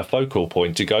as they had a focal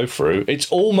point to go through, it's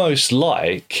almost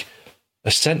like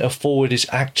a centre forward is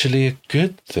actually a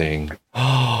good thing.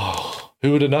 Oh,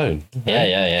 who would have known?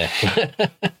 Yeah.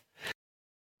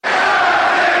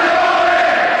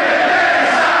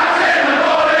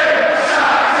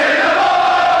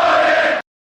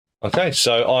 Okay,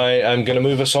 so I am going to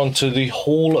move us on to the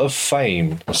Hall of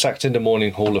Fame, the Sacked in the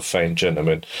Morning Hall of Fame,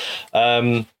 gentlemen.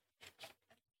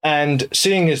 And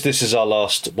seeing as this is our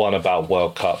last one about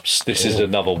World Cups, this is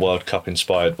another World Cup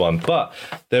inspired one. But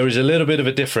there is a little bit of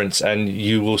a difference, and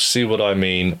you will see what I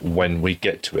mean when we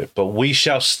get to it. But we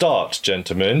shall start,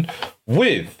 gentlemen,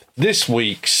 with this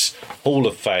week's Hall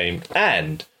of Fame,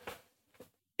 and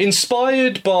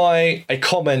inspired by a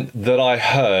comment that I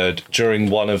heard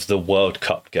during one of the World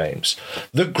Cup games.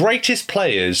 The greatest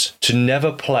players to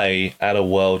never play at a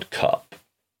World Cup.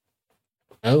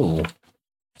 Oh.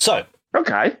 So,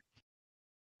 Okay.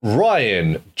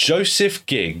 Ryan Joseph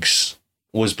Giggs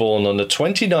was born on the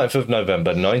 29th of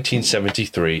November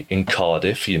 1973 in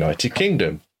Cardiff, United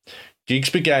Kingdom. Giggs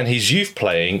began his youth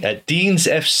playing at Deans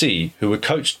FC, who were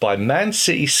coached by Man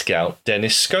City scout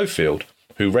Dennis Schofield,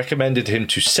 who recommended him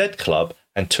to said club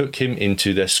and took him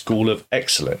into their School of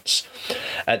Excellence.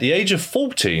 At the age of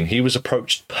 14, he was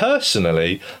approached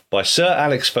personally by Sir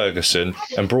Alex Ferguson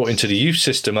and brought into the youth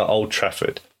system at Old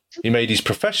Trafford. He made his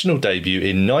professional debut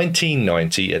in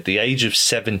 1990 at the age of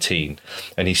 17,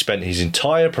 and he spent his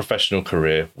entire professional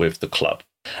career with the club.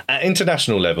 At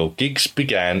international level, Giggs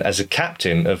began as a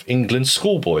captain of England's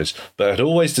schoolboys, but had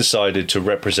always decided to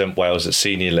represent Wales at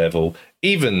senior level,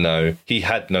 even though he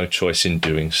had no choice in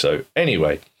doing so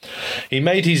anyway. He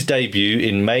made his debut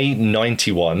in May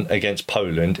 91 against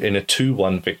Poland in a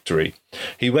 2-1 victory.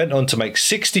 He went on to make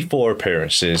 64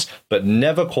 appearances, but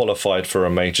never qualified for a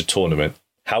major tournament.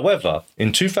 However,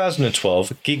 in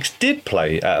 2012, Giggs did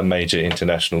play at a major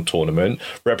international tournament,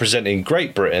 representing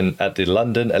Great Britain at the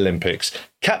London Olympics,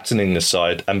 captaining the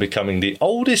side and becoming the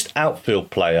oldest outfield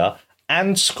player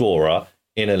and scorer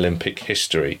in Olympic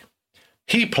history.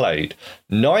 He played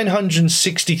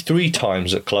 963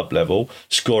 times at club level,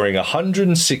 scoring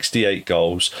 168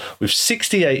 goals, with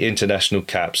 68 international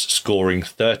caps, scoring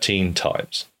 13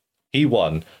 times. He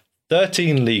won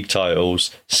 13 league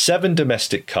titles, 7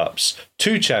 domestic cups,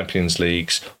 2 Champions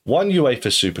Leagues, 1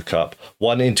 UEFA Super Cup,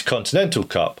 1 Intercontinental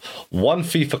Cup, 1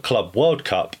 FIFA Club World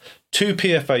Cup, 2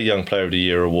 PFA Young Player of the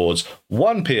Year awards,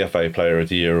 1 PFA Player of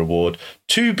the Year award,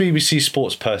 2 BBC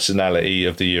Sports Personality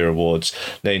of the Year awards,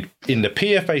 named in the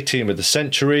PFA Team of the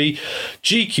Century,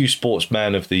 GQ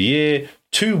Sportsman of the Year,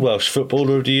 2 Welsh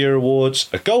Footballer of the Year awards,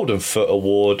 a Golden Foot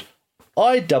award,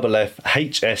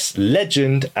 IFFHS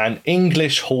Legend and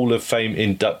English Hall of Fame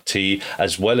inductee,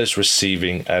 as well as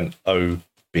receiving an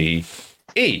OBE.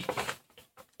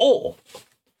 Or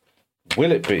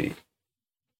will it be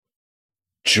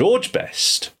George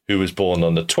Best, who was born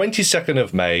on the 22nd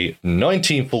of May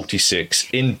 1946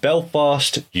 in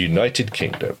Belfast, United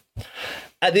Kingdom?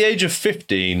 At the age of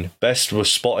 15, Best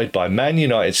was spotted by Man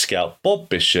United scout Bob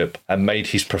Bishop and made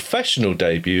his professional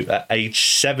debut at age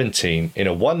 17 in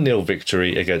a 1-0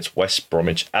 victory against West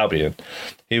Bromwich Albion.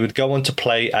 He would go on to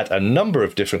play at a number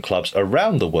of different clubs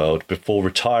around the world before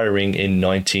retiring in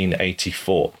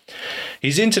 1984.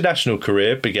 His international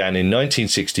career began in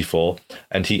 1964,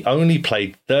 and he only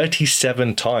played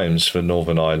 37 times for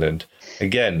Northern Ireland,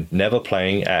 again, never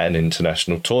playing at an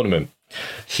international tournament.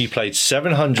 He played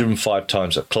 705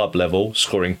 times at club level,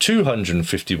 scoring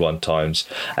 251 times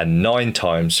and 9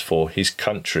 times for his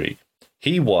country.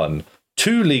 He won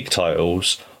 2 league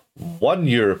titles, 1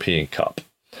 European Cup,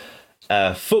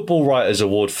 a Football Writers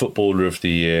Award Footballer of the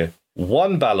Year,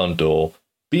 1 Ballon d'Or,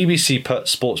 BBC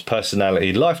Sports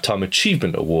Personality Lifetime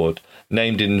Achievement Award,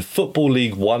 named in Football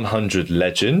League 100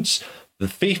 Legends, the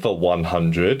FIFA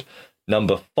 100,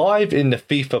 number 5 in the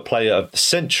FIFA Player of the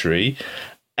Century,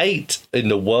 8 in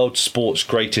the World Sports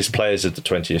Greatest Players of the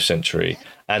 20th Century,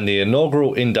 and the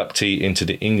inaugural inductee into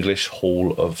the English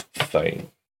Hall of Fame.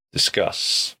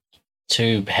 Discuss.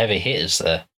 2 heavy hitters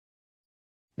there.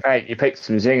 Mate, you picked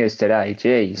some zingers today.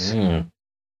 Jeez. Mm.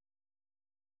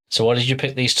 So why did you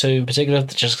pick these 2 in particular?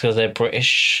 Just because they're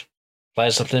British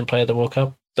players that didn't play at the World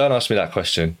Cup? Don't ask me that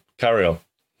question. Carry on.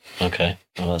 Okay.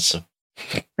 Well, that's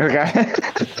Okay.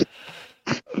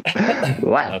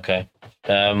 Wow. okay.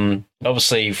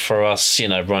 Obviously for us,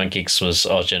 Ryan Giggs was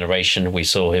our generation. We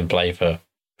saw him play for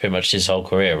pretty much his whole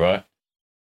career, right?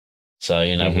 So,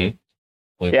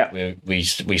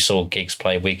 we saw Giggs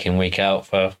play week in, week out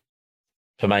for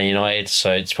Man United.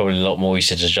 So it's probably a lot more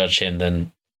easy to judge him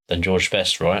than George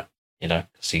Best, right?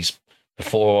 Because he's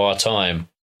before our time.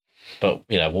 But,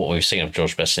 what we've seen of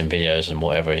George Best in videos and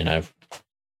whatever,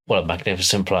 what a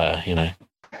magnificent player,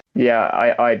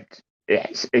 Yeah,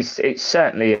 it's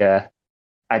certainly a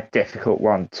difficult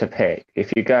one to pick.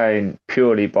 If you're going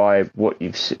purely by what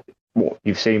you've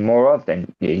seen more of,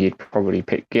 then you'd probably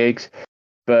pick Giggs.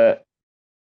 But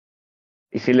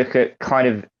if you look at kind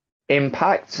of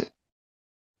impact,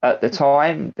 at the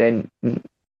time, then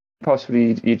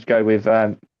possibly you'd go with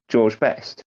George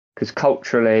Best, because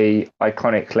culturally,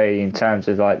 iconically, in terms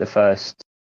of like the first,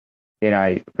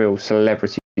 real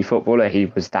celebrity footballer, he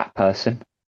was that person.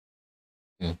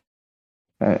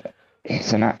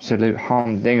 It's an absolute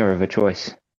humdinger of a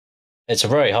choice. It's a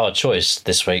very hard choice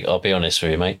this week, I'll be honest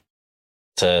with you, mate.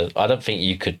 I don't think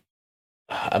you could.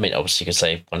 I mean, obviously, you could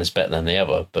say one is better than the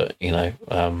other, but I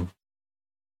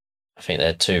think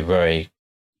they're two very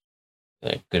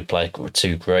good players,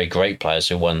 two very great players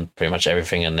who won pretty much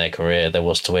everything in their career there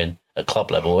was to win at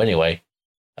club level, anyway.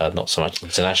 Not so much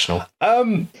international.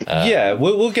 Yeah,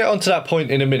 we'll get onto that point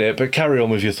in a minute, but carry on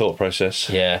with your thought process.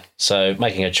 Yeah, so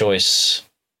making a choice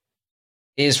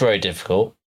is very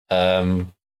difficult.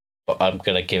 But I'm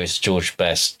going to give it to George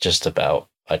Best just about.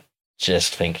 I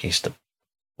just think he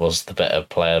was the better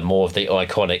player, more of an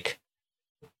iconic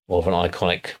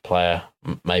player,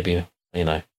 maybe,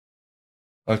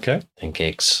 Okay. than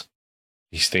Giggs.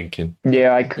 He's thinking.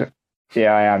 Yeah, I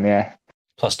am, yeah.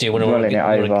 Plus, do you want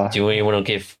to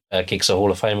give Giggs a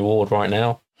Hall of Fame award right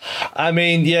now? I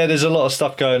mean, yeah, there's a lot of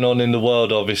stuff going on in the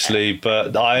world, obviously,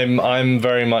 but I'm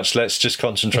very much, let's just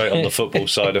concentrate on the football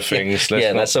side of things.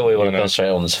 That's all we want to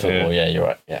concentrate on is football. Yeah, you're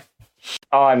right. Yeah.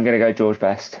 I'm going to go George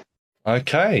Best.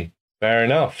 Okay, fair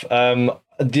enough. So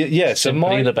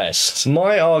Simply the best.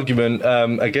 My argument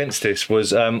against this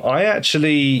was I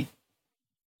actually,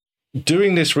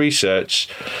 doing this research,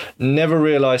 never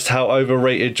realised how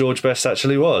overrated George Best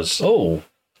actually was. Oh.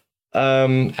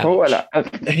 He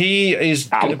is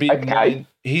going to be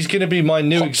he's going to be my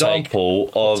new example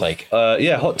of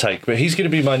hot take, but he's going to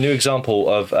be my new example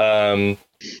of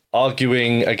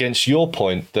arguing against your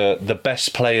point that the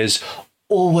best players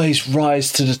always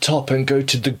rise to the top and go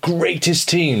to the greatest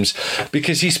teams,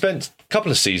 because he spent a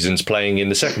couple of seasons playing in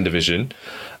the second division.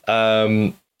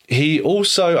 He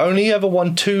also only ever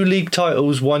won 2 league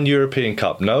titles, 1 European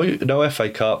Cup, no FA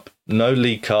Cup, no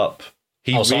League Cup.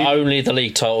 Only the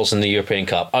league titles and the European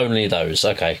Cup, only those.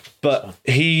 Okay, but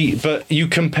you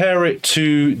compare it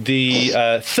to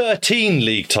the 13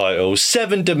 league titles,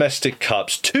 7 domestic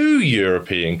cups, 2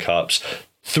 European Cups,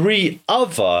 3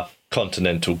 other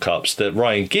continental cups that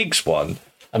Ryan Giggs won.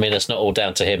 I mean, that's not all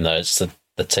down to him though; it's the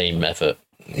team effort.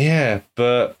 Yeah,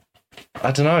 but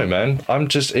I don't know, man. I'm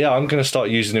going to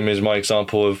start using him as my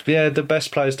example of the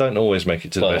best players don't always make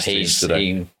it to the best teams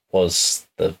today.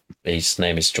 His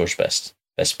name is George Best.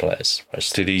 Best players.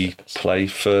 Did he play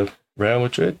for Real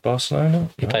Madrid, Barcelona?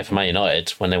 He played for Man United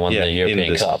when they won the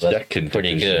European Cup. That's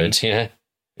pretty good, yeah.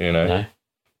 No.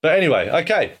 But anyway,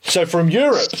 okay. So from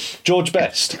Europe, George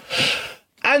Best.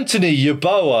 Anthony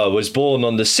Yeboah was born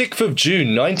on the 6th of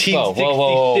June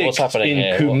 1966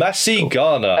 in Kumasi,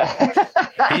 Ghana.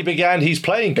 He began his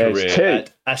playing career at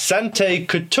Asante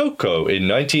Kotoko in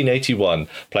 1981,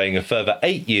 playing a further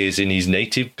 8 years in his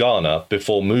native Ghana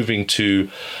before moving to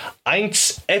 1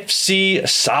 FC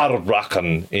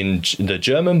Saarbrücken in the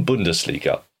German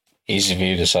Bundesliga. Easy for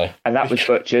you to say. And that was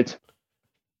butchered.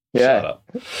 Yeah.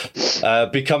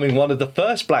 Becoming one of the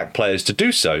first black players to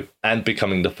do so, and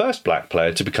becoming the first black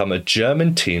player to become a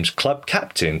German team's club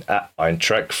captain at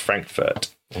Eintracht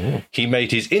Frankfurt. He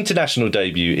made his international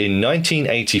debut in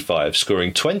 1985,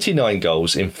 scoring 29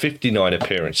 goals in 59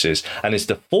 appearances, and is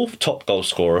the 4th top goal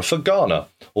scorer for Ghana.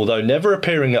 Although never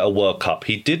appearing at a World Cup,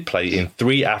 he did play in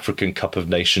 3 African Cup of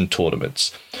Nations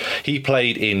tournaments. He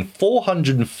played in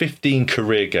 415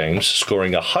 career games,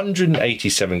 scoring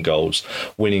 187 goals,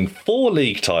 winning 4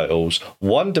 league titles,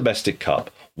 1 domestic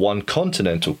cup, 1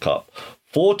 continental cup,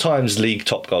 4 times league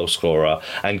top goal scorer,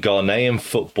 and Ghanaian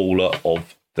footballer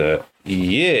of the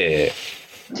year.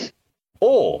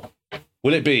 Or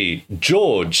will it be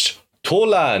George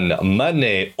Tolan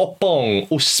Mane Opong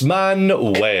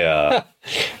Usman Weah,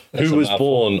 who was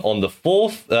born on the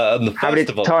 4th? How many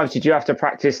times did you have to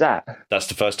practice that? That's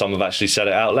the first time I've actually said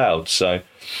it out loud. So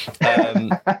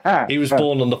he was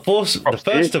born on the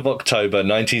 1st of October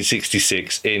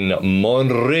 1966 in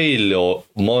Monrovia,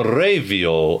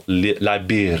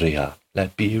 Liberia.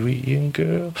 Liberian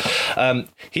girl.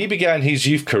 He began his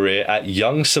youth career at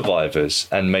Young Survivors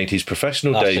and made his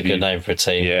professional debut. That's a good name for a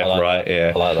team. Yeah, I like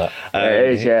that. It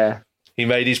is, yeah. He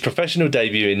made his professional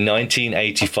debut in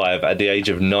 1985 at the age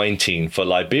of 19 for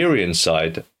Liberian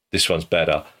side. This one's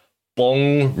better.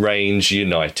 Bong Range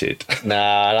United.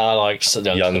 I like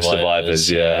Young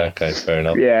Survivors. Yeah, okay, fair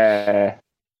enough. Yeah.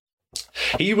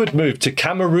 He would move to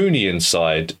Cameroonian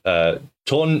side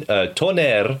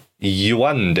Tonnerre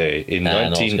Yaoundé in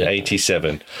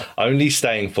 1987, only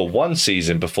staying for 1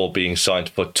 season before being signed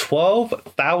for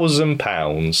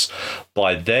 £12,000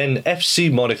 by then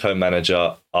FC Monaco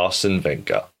manager Arsene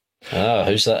Wenger. Oh,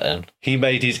 who's that then? He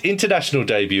made his international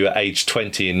debut at age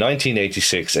 20 in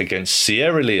 1986 against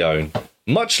Sierra Leone.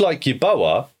 Much like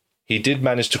Yeboah, he did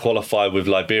manage to qualify with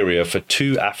Liberia for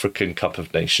 2 African Cup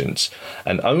of Nations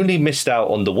and only missed out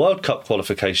on the World Cup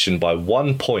qualification by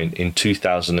 1 point in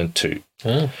 2002.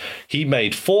 He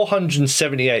made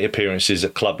 478 appearances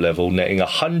at club level, netting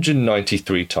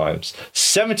 193 times,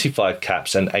 75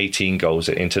 caps and 18 goals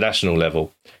at international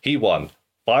level. He won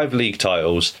 5 league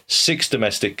titles, 6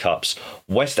 domestic cups,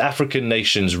 West African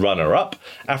Nations runner-up,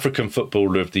 African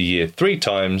Footballer of the Year 3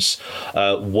 times,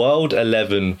 World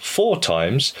 11 4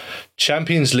 times,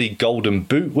 Champions League Golden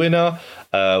Boot winner,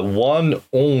 1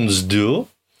 Onze d'Or,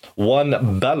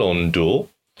 1 Ballon d'Or,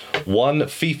 1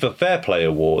 FIFA Fair Play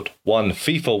Award, 1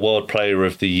 FIFA World Player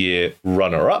of the Year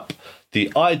runner-up,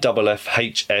 the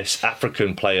IFFHS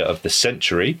African Player of the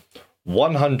Century,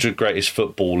 100 greatest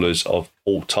footballers of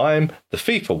all time, the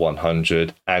FIFA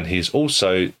 100, and he's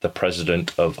also the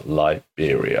president of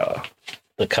Liberia.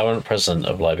 The current president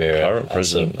of Liberia. Current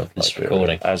president of this Liberia.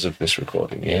 recording. As of this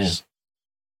recording, yes.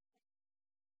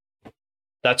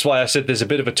 That's why I said there's a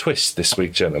bit of a twist this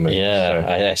week, gentlemen. Yeah, So,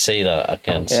 I see that. I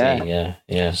can see.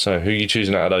 Yeah. so who are you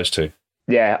choosing out of those two?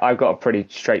 Yeah, I've got a pretty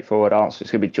straightforward answer.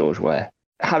 It's going to be George Weah.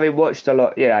 Having watched a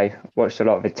lot, watched a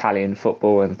lot of Italian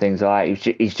football and things like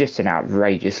that, he's just an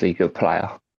outrageously good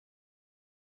player.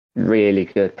 Really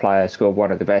good player. Scored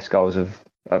one of the best goals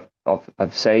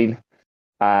I've seen.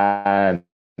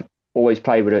 Always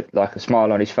played with like a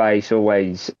smile on his face.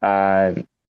 Always,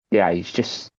 he's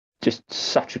just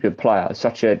such a good player.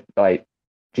 Such a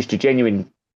just a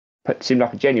genuine. Seemed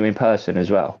like a genuine person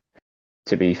as well.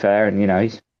 To be fair, and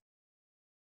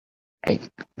he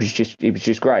was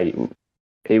just great.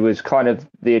 He was kind of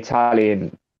the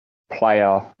Italian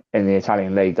player in the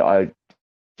Italian league that I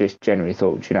just generally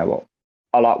thought, you know what,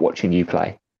 I like watching you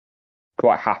play.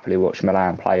 Quite happily watch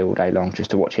Milan play all day long just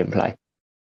to watch him play.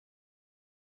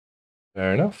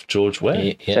 Fair enough. George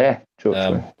Weah.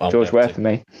 So, George Weah for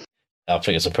me. I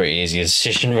think it's a pretty easy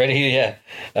decision, really. Yeah.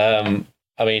 I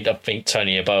mean, I think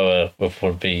Tony Yeboah would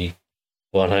probably be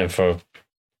well known for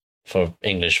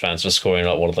English fans for scoring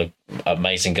like one of the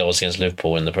amazing goals against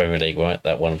Liverpool in the Premier League, right?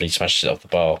 That one he smashed it off the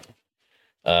bar.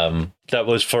 That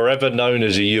was forever known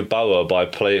as a Yeboah by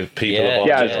people of our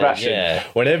Yeah, generation. yeah.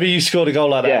 Whenever you scored a goal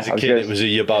like that as a kid, it was a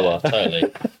Yeboah.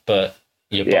 Totally. But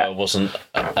Yeboah wasn't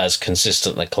as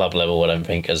consistent at club level, I don't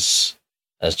think, as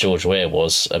George Weah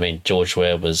was. I mean, George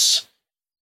Weah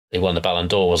he won the Ballon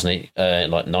d'Or, wasn't he?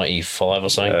 Like 95 or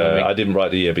something. I didn't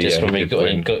write the year, but when we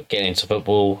got getting into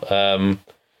football.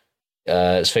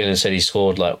 As Phelan said, he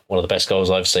scored like one of the best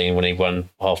goals I've seen when he won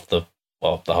the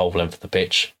whole length of the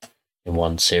pitch in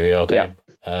one Serie A game.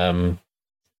 I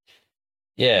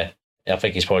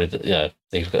think he's probably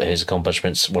he's got his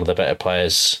accomplishments. One of the better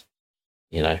players,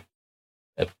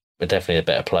 definitely a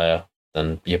better player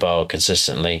than Yeboah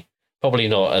consistently. Probably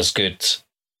not as good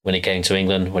when he came to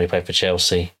England when he played for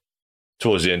Chelsea.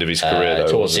 Towards the end of his career, though.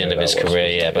 Towards the end of his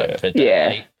career, but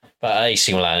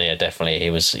AC Milan, definitely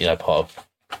he was part of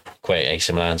great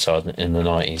AC Milan side in the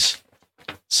 90s.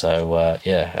 So,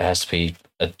 it has to be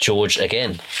a George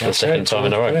again for the second time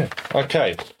in a row.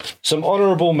 Okay. Some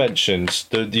honourable mentions.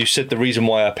 You said the reason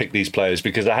why I picked these players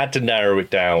because I had to narrow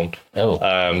it down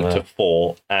to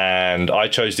 4. And I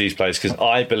chose these players because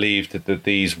I believed that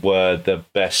these were the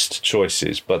best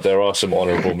choices. But there are some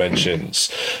honourable mentions.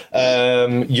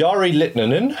 Jari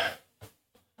Litmanen,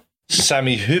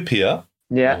 Sami Hyypiä,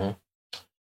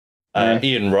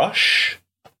 Ian Rush.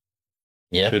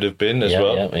 Could have been as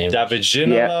well. David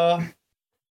Ginola,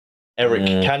 Eric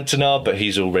Cantona, but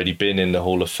he's already been in the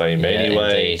Hall of Fame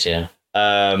anyway. Indeed,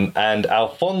 and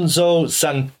Alfonso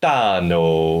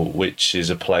Santano, which is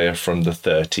a player from the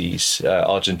 30s,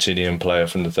 Argentinian player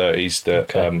from the 30s.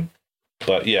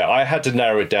 But I had to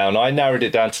narrow it down. I narrowed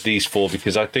it down to these 4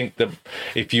 because I think that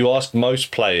if you ask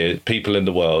most people in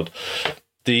the world,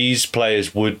 these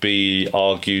players would be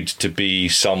argued to be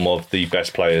some of the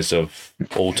best players of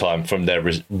all time from their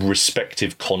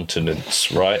respective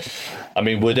continents, right? I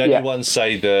mean, would anyone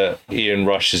say that Ian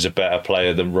Rush is a better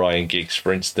player than Ryan Giggs,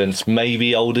 for instance?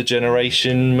 Maybe older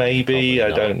generation, maybe.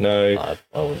 I don't know.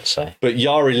 I wouldn't say. But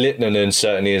Jari Litmanen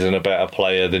certainly isn't a better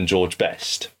player than George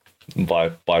Best by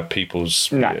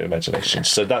people's imaginations.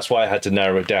 So that's why I had to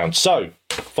narrow it down. So,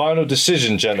 final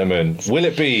decision, gentlemen. Will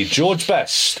it be George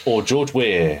Best or George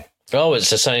Weah? Oh, it's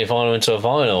a semi-final into a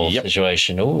final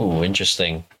situation. Ooh,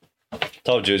 interesting.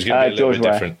 Told you it was going to be a little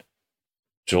bit different.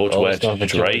 George Weah,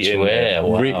 straight in there.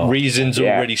 Wow. Reasons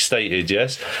already stated,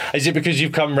 yes? Is it because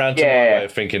you've come round to my way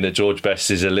of thinking that George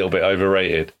Best is a little bit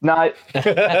overrated? No.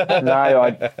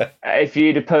 If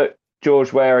you'd have put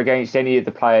George Ware against any of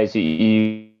the players that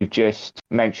you just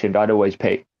mentioned, I'd always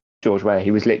pick George Ware.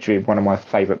 He was literally one of my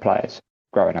favourite players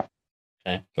growing up.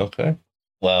 Okay.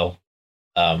 Well,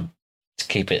 to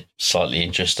keep it slightly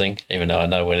interesting, even though I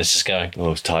know where this is going,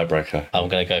 Oh, it's tiebreaker. I'm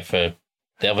going to go for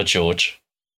the other George,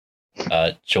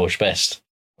 George Best.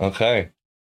 Okay.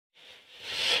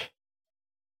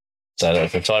 So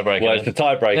that's the tiebreaker. Well, it's the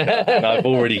tiebreaker. And I've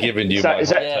already given you my hot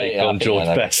take I on think George I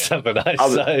know. Best, haven't I? I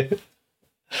was- So,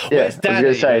 Yeah, where's I was going Danny?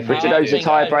 to say, if Richard O's a I think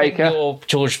tiebreaker, your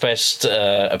George Best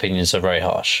opinions are very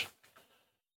harsh.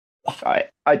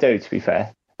 I do, to be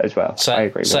fair, as well. I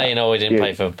agree with Saying, that. he didn't Yeah.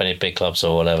 play for many big clubs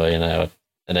or whatever, and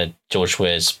then George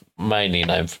Ware's mainly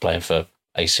known for playing for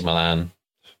AC Milan.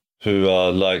 Who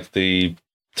are like the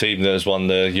team that has won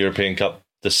the European Cup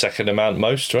the second amount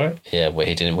most, right? Yeah, well,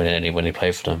 he didn't win any when he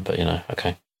played for them, but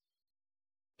okay.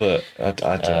 But I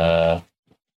don't know.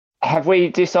 Have we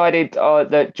decided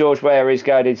that George Ware is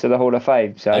going into the Hall of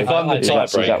Fame? So If I'm the is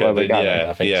that where tiebreaker, we're then going? yeah.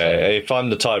 I think so. If I'm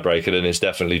the tiebreaker, then it's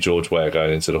definitely George Ware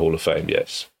going into the Hall of Fame,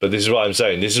 yes. But this is what I'm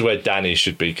saying. This is where Danny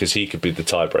should be, because he could be the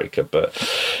tiebreaker, but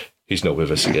he's not with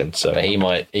us again. So, But he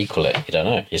might equal it. You don't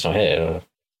know. He's not here.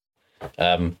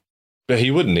 but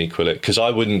he wouldn't equal it, because I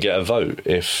wouldn't get a vote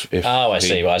if Oh, I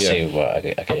see. yeah. see. Well,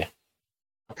 okay.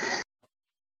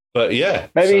 But yeah,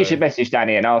 Maybe you so- should message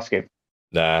Danny and ask him.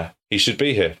 Nah, he should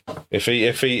be here. If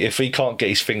he can't get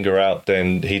his finger out,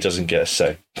 then he doesn't get a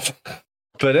say.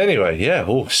 But anyway, yeah,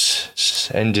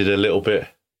 ended a little bit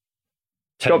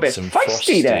Got a bit tense and feisty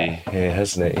frosty, there. yeah,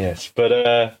 hasn't it? Yes,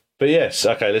 but yes.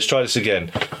 Okay, let's try this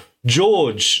again.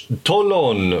 George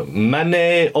Tolon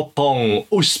Mane Opong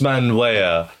Usman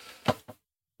Ware.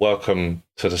 Welcome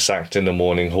to the Sacked in the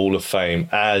Morning Hall of Fame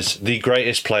as the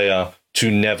greatest player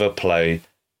to never play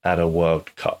at a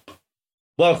World Cup.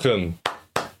 Welcome,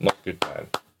 my good man.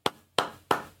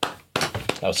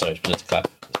 Oh, sorry. Just clap.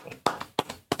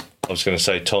 I was going to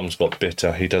say Tom's got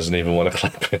bitter. He doesn't even want to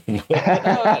clap anymore.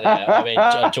 Yeah, I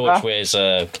mean, George Ware's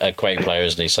a great player,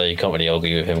 isn't he? So you can't really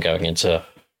argue with him going into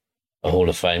a Hall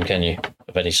of Fame, can you?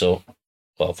 Of any sort.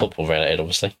 Well, football related,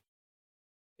 obviously.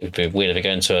 It would be weird if he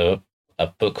go into a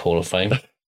book Hall of Fame.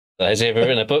 Has he ever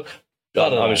written a book? I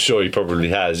don't know. I'm sure he probably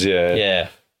has, yeah. Yeah.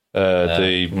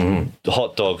 The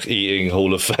hot dog eating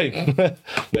Hall of Fame.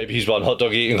 Maybe he's won hot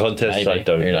dog eating contest. Maybe. I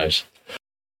don't Who know. knows?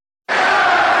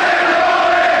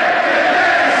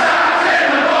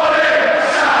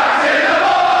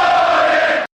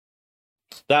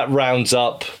 That rounds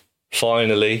up,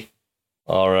 finally,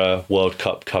 our World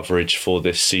Cup coverage for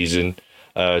this season.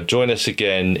 Join us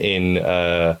again in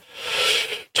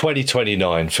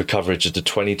 2029 for coverage of the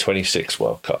 2026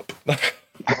 World Cup.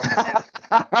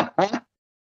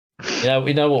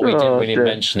 We know what we didn't really dear.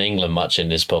 mention England much in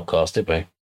this podcast, did we?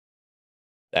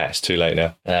 It's too late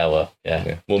now. Yeah, well, yeah.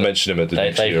 Yeah, we'll mention them at the They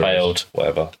next Euros, failed.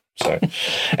 whatever. So,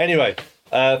 anyway,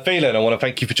 Phelan, I want to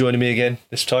thank you for joining me again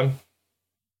this time.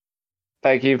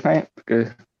 Thank you, mate.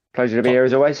 Good. Pleasure to be here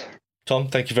as always. Tom,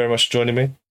 thank you very much for joining me.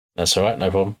 That's all right,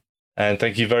 no problem. And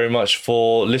thank you very much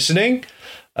for listening.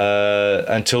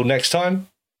 Until next time,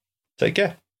 take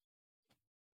care.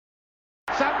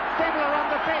 Some people are on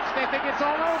the pitch, they think it's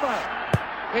all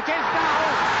over. It is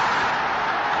now.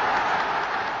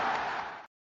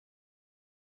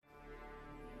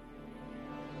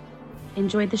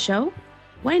 Enjoyed the show?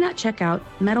 Why not check out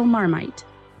Metal Marmite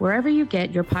wherever you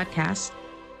get your podcasts?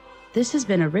 This has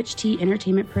been a Rich T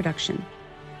Entertainment production.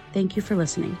 Thank you for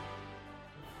listening.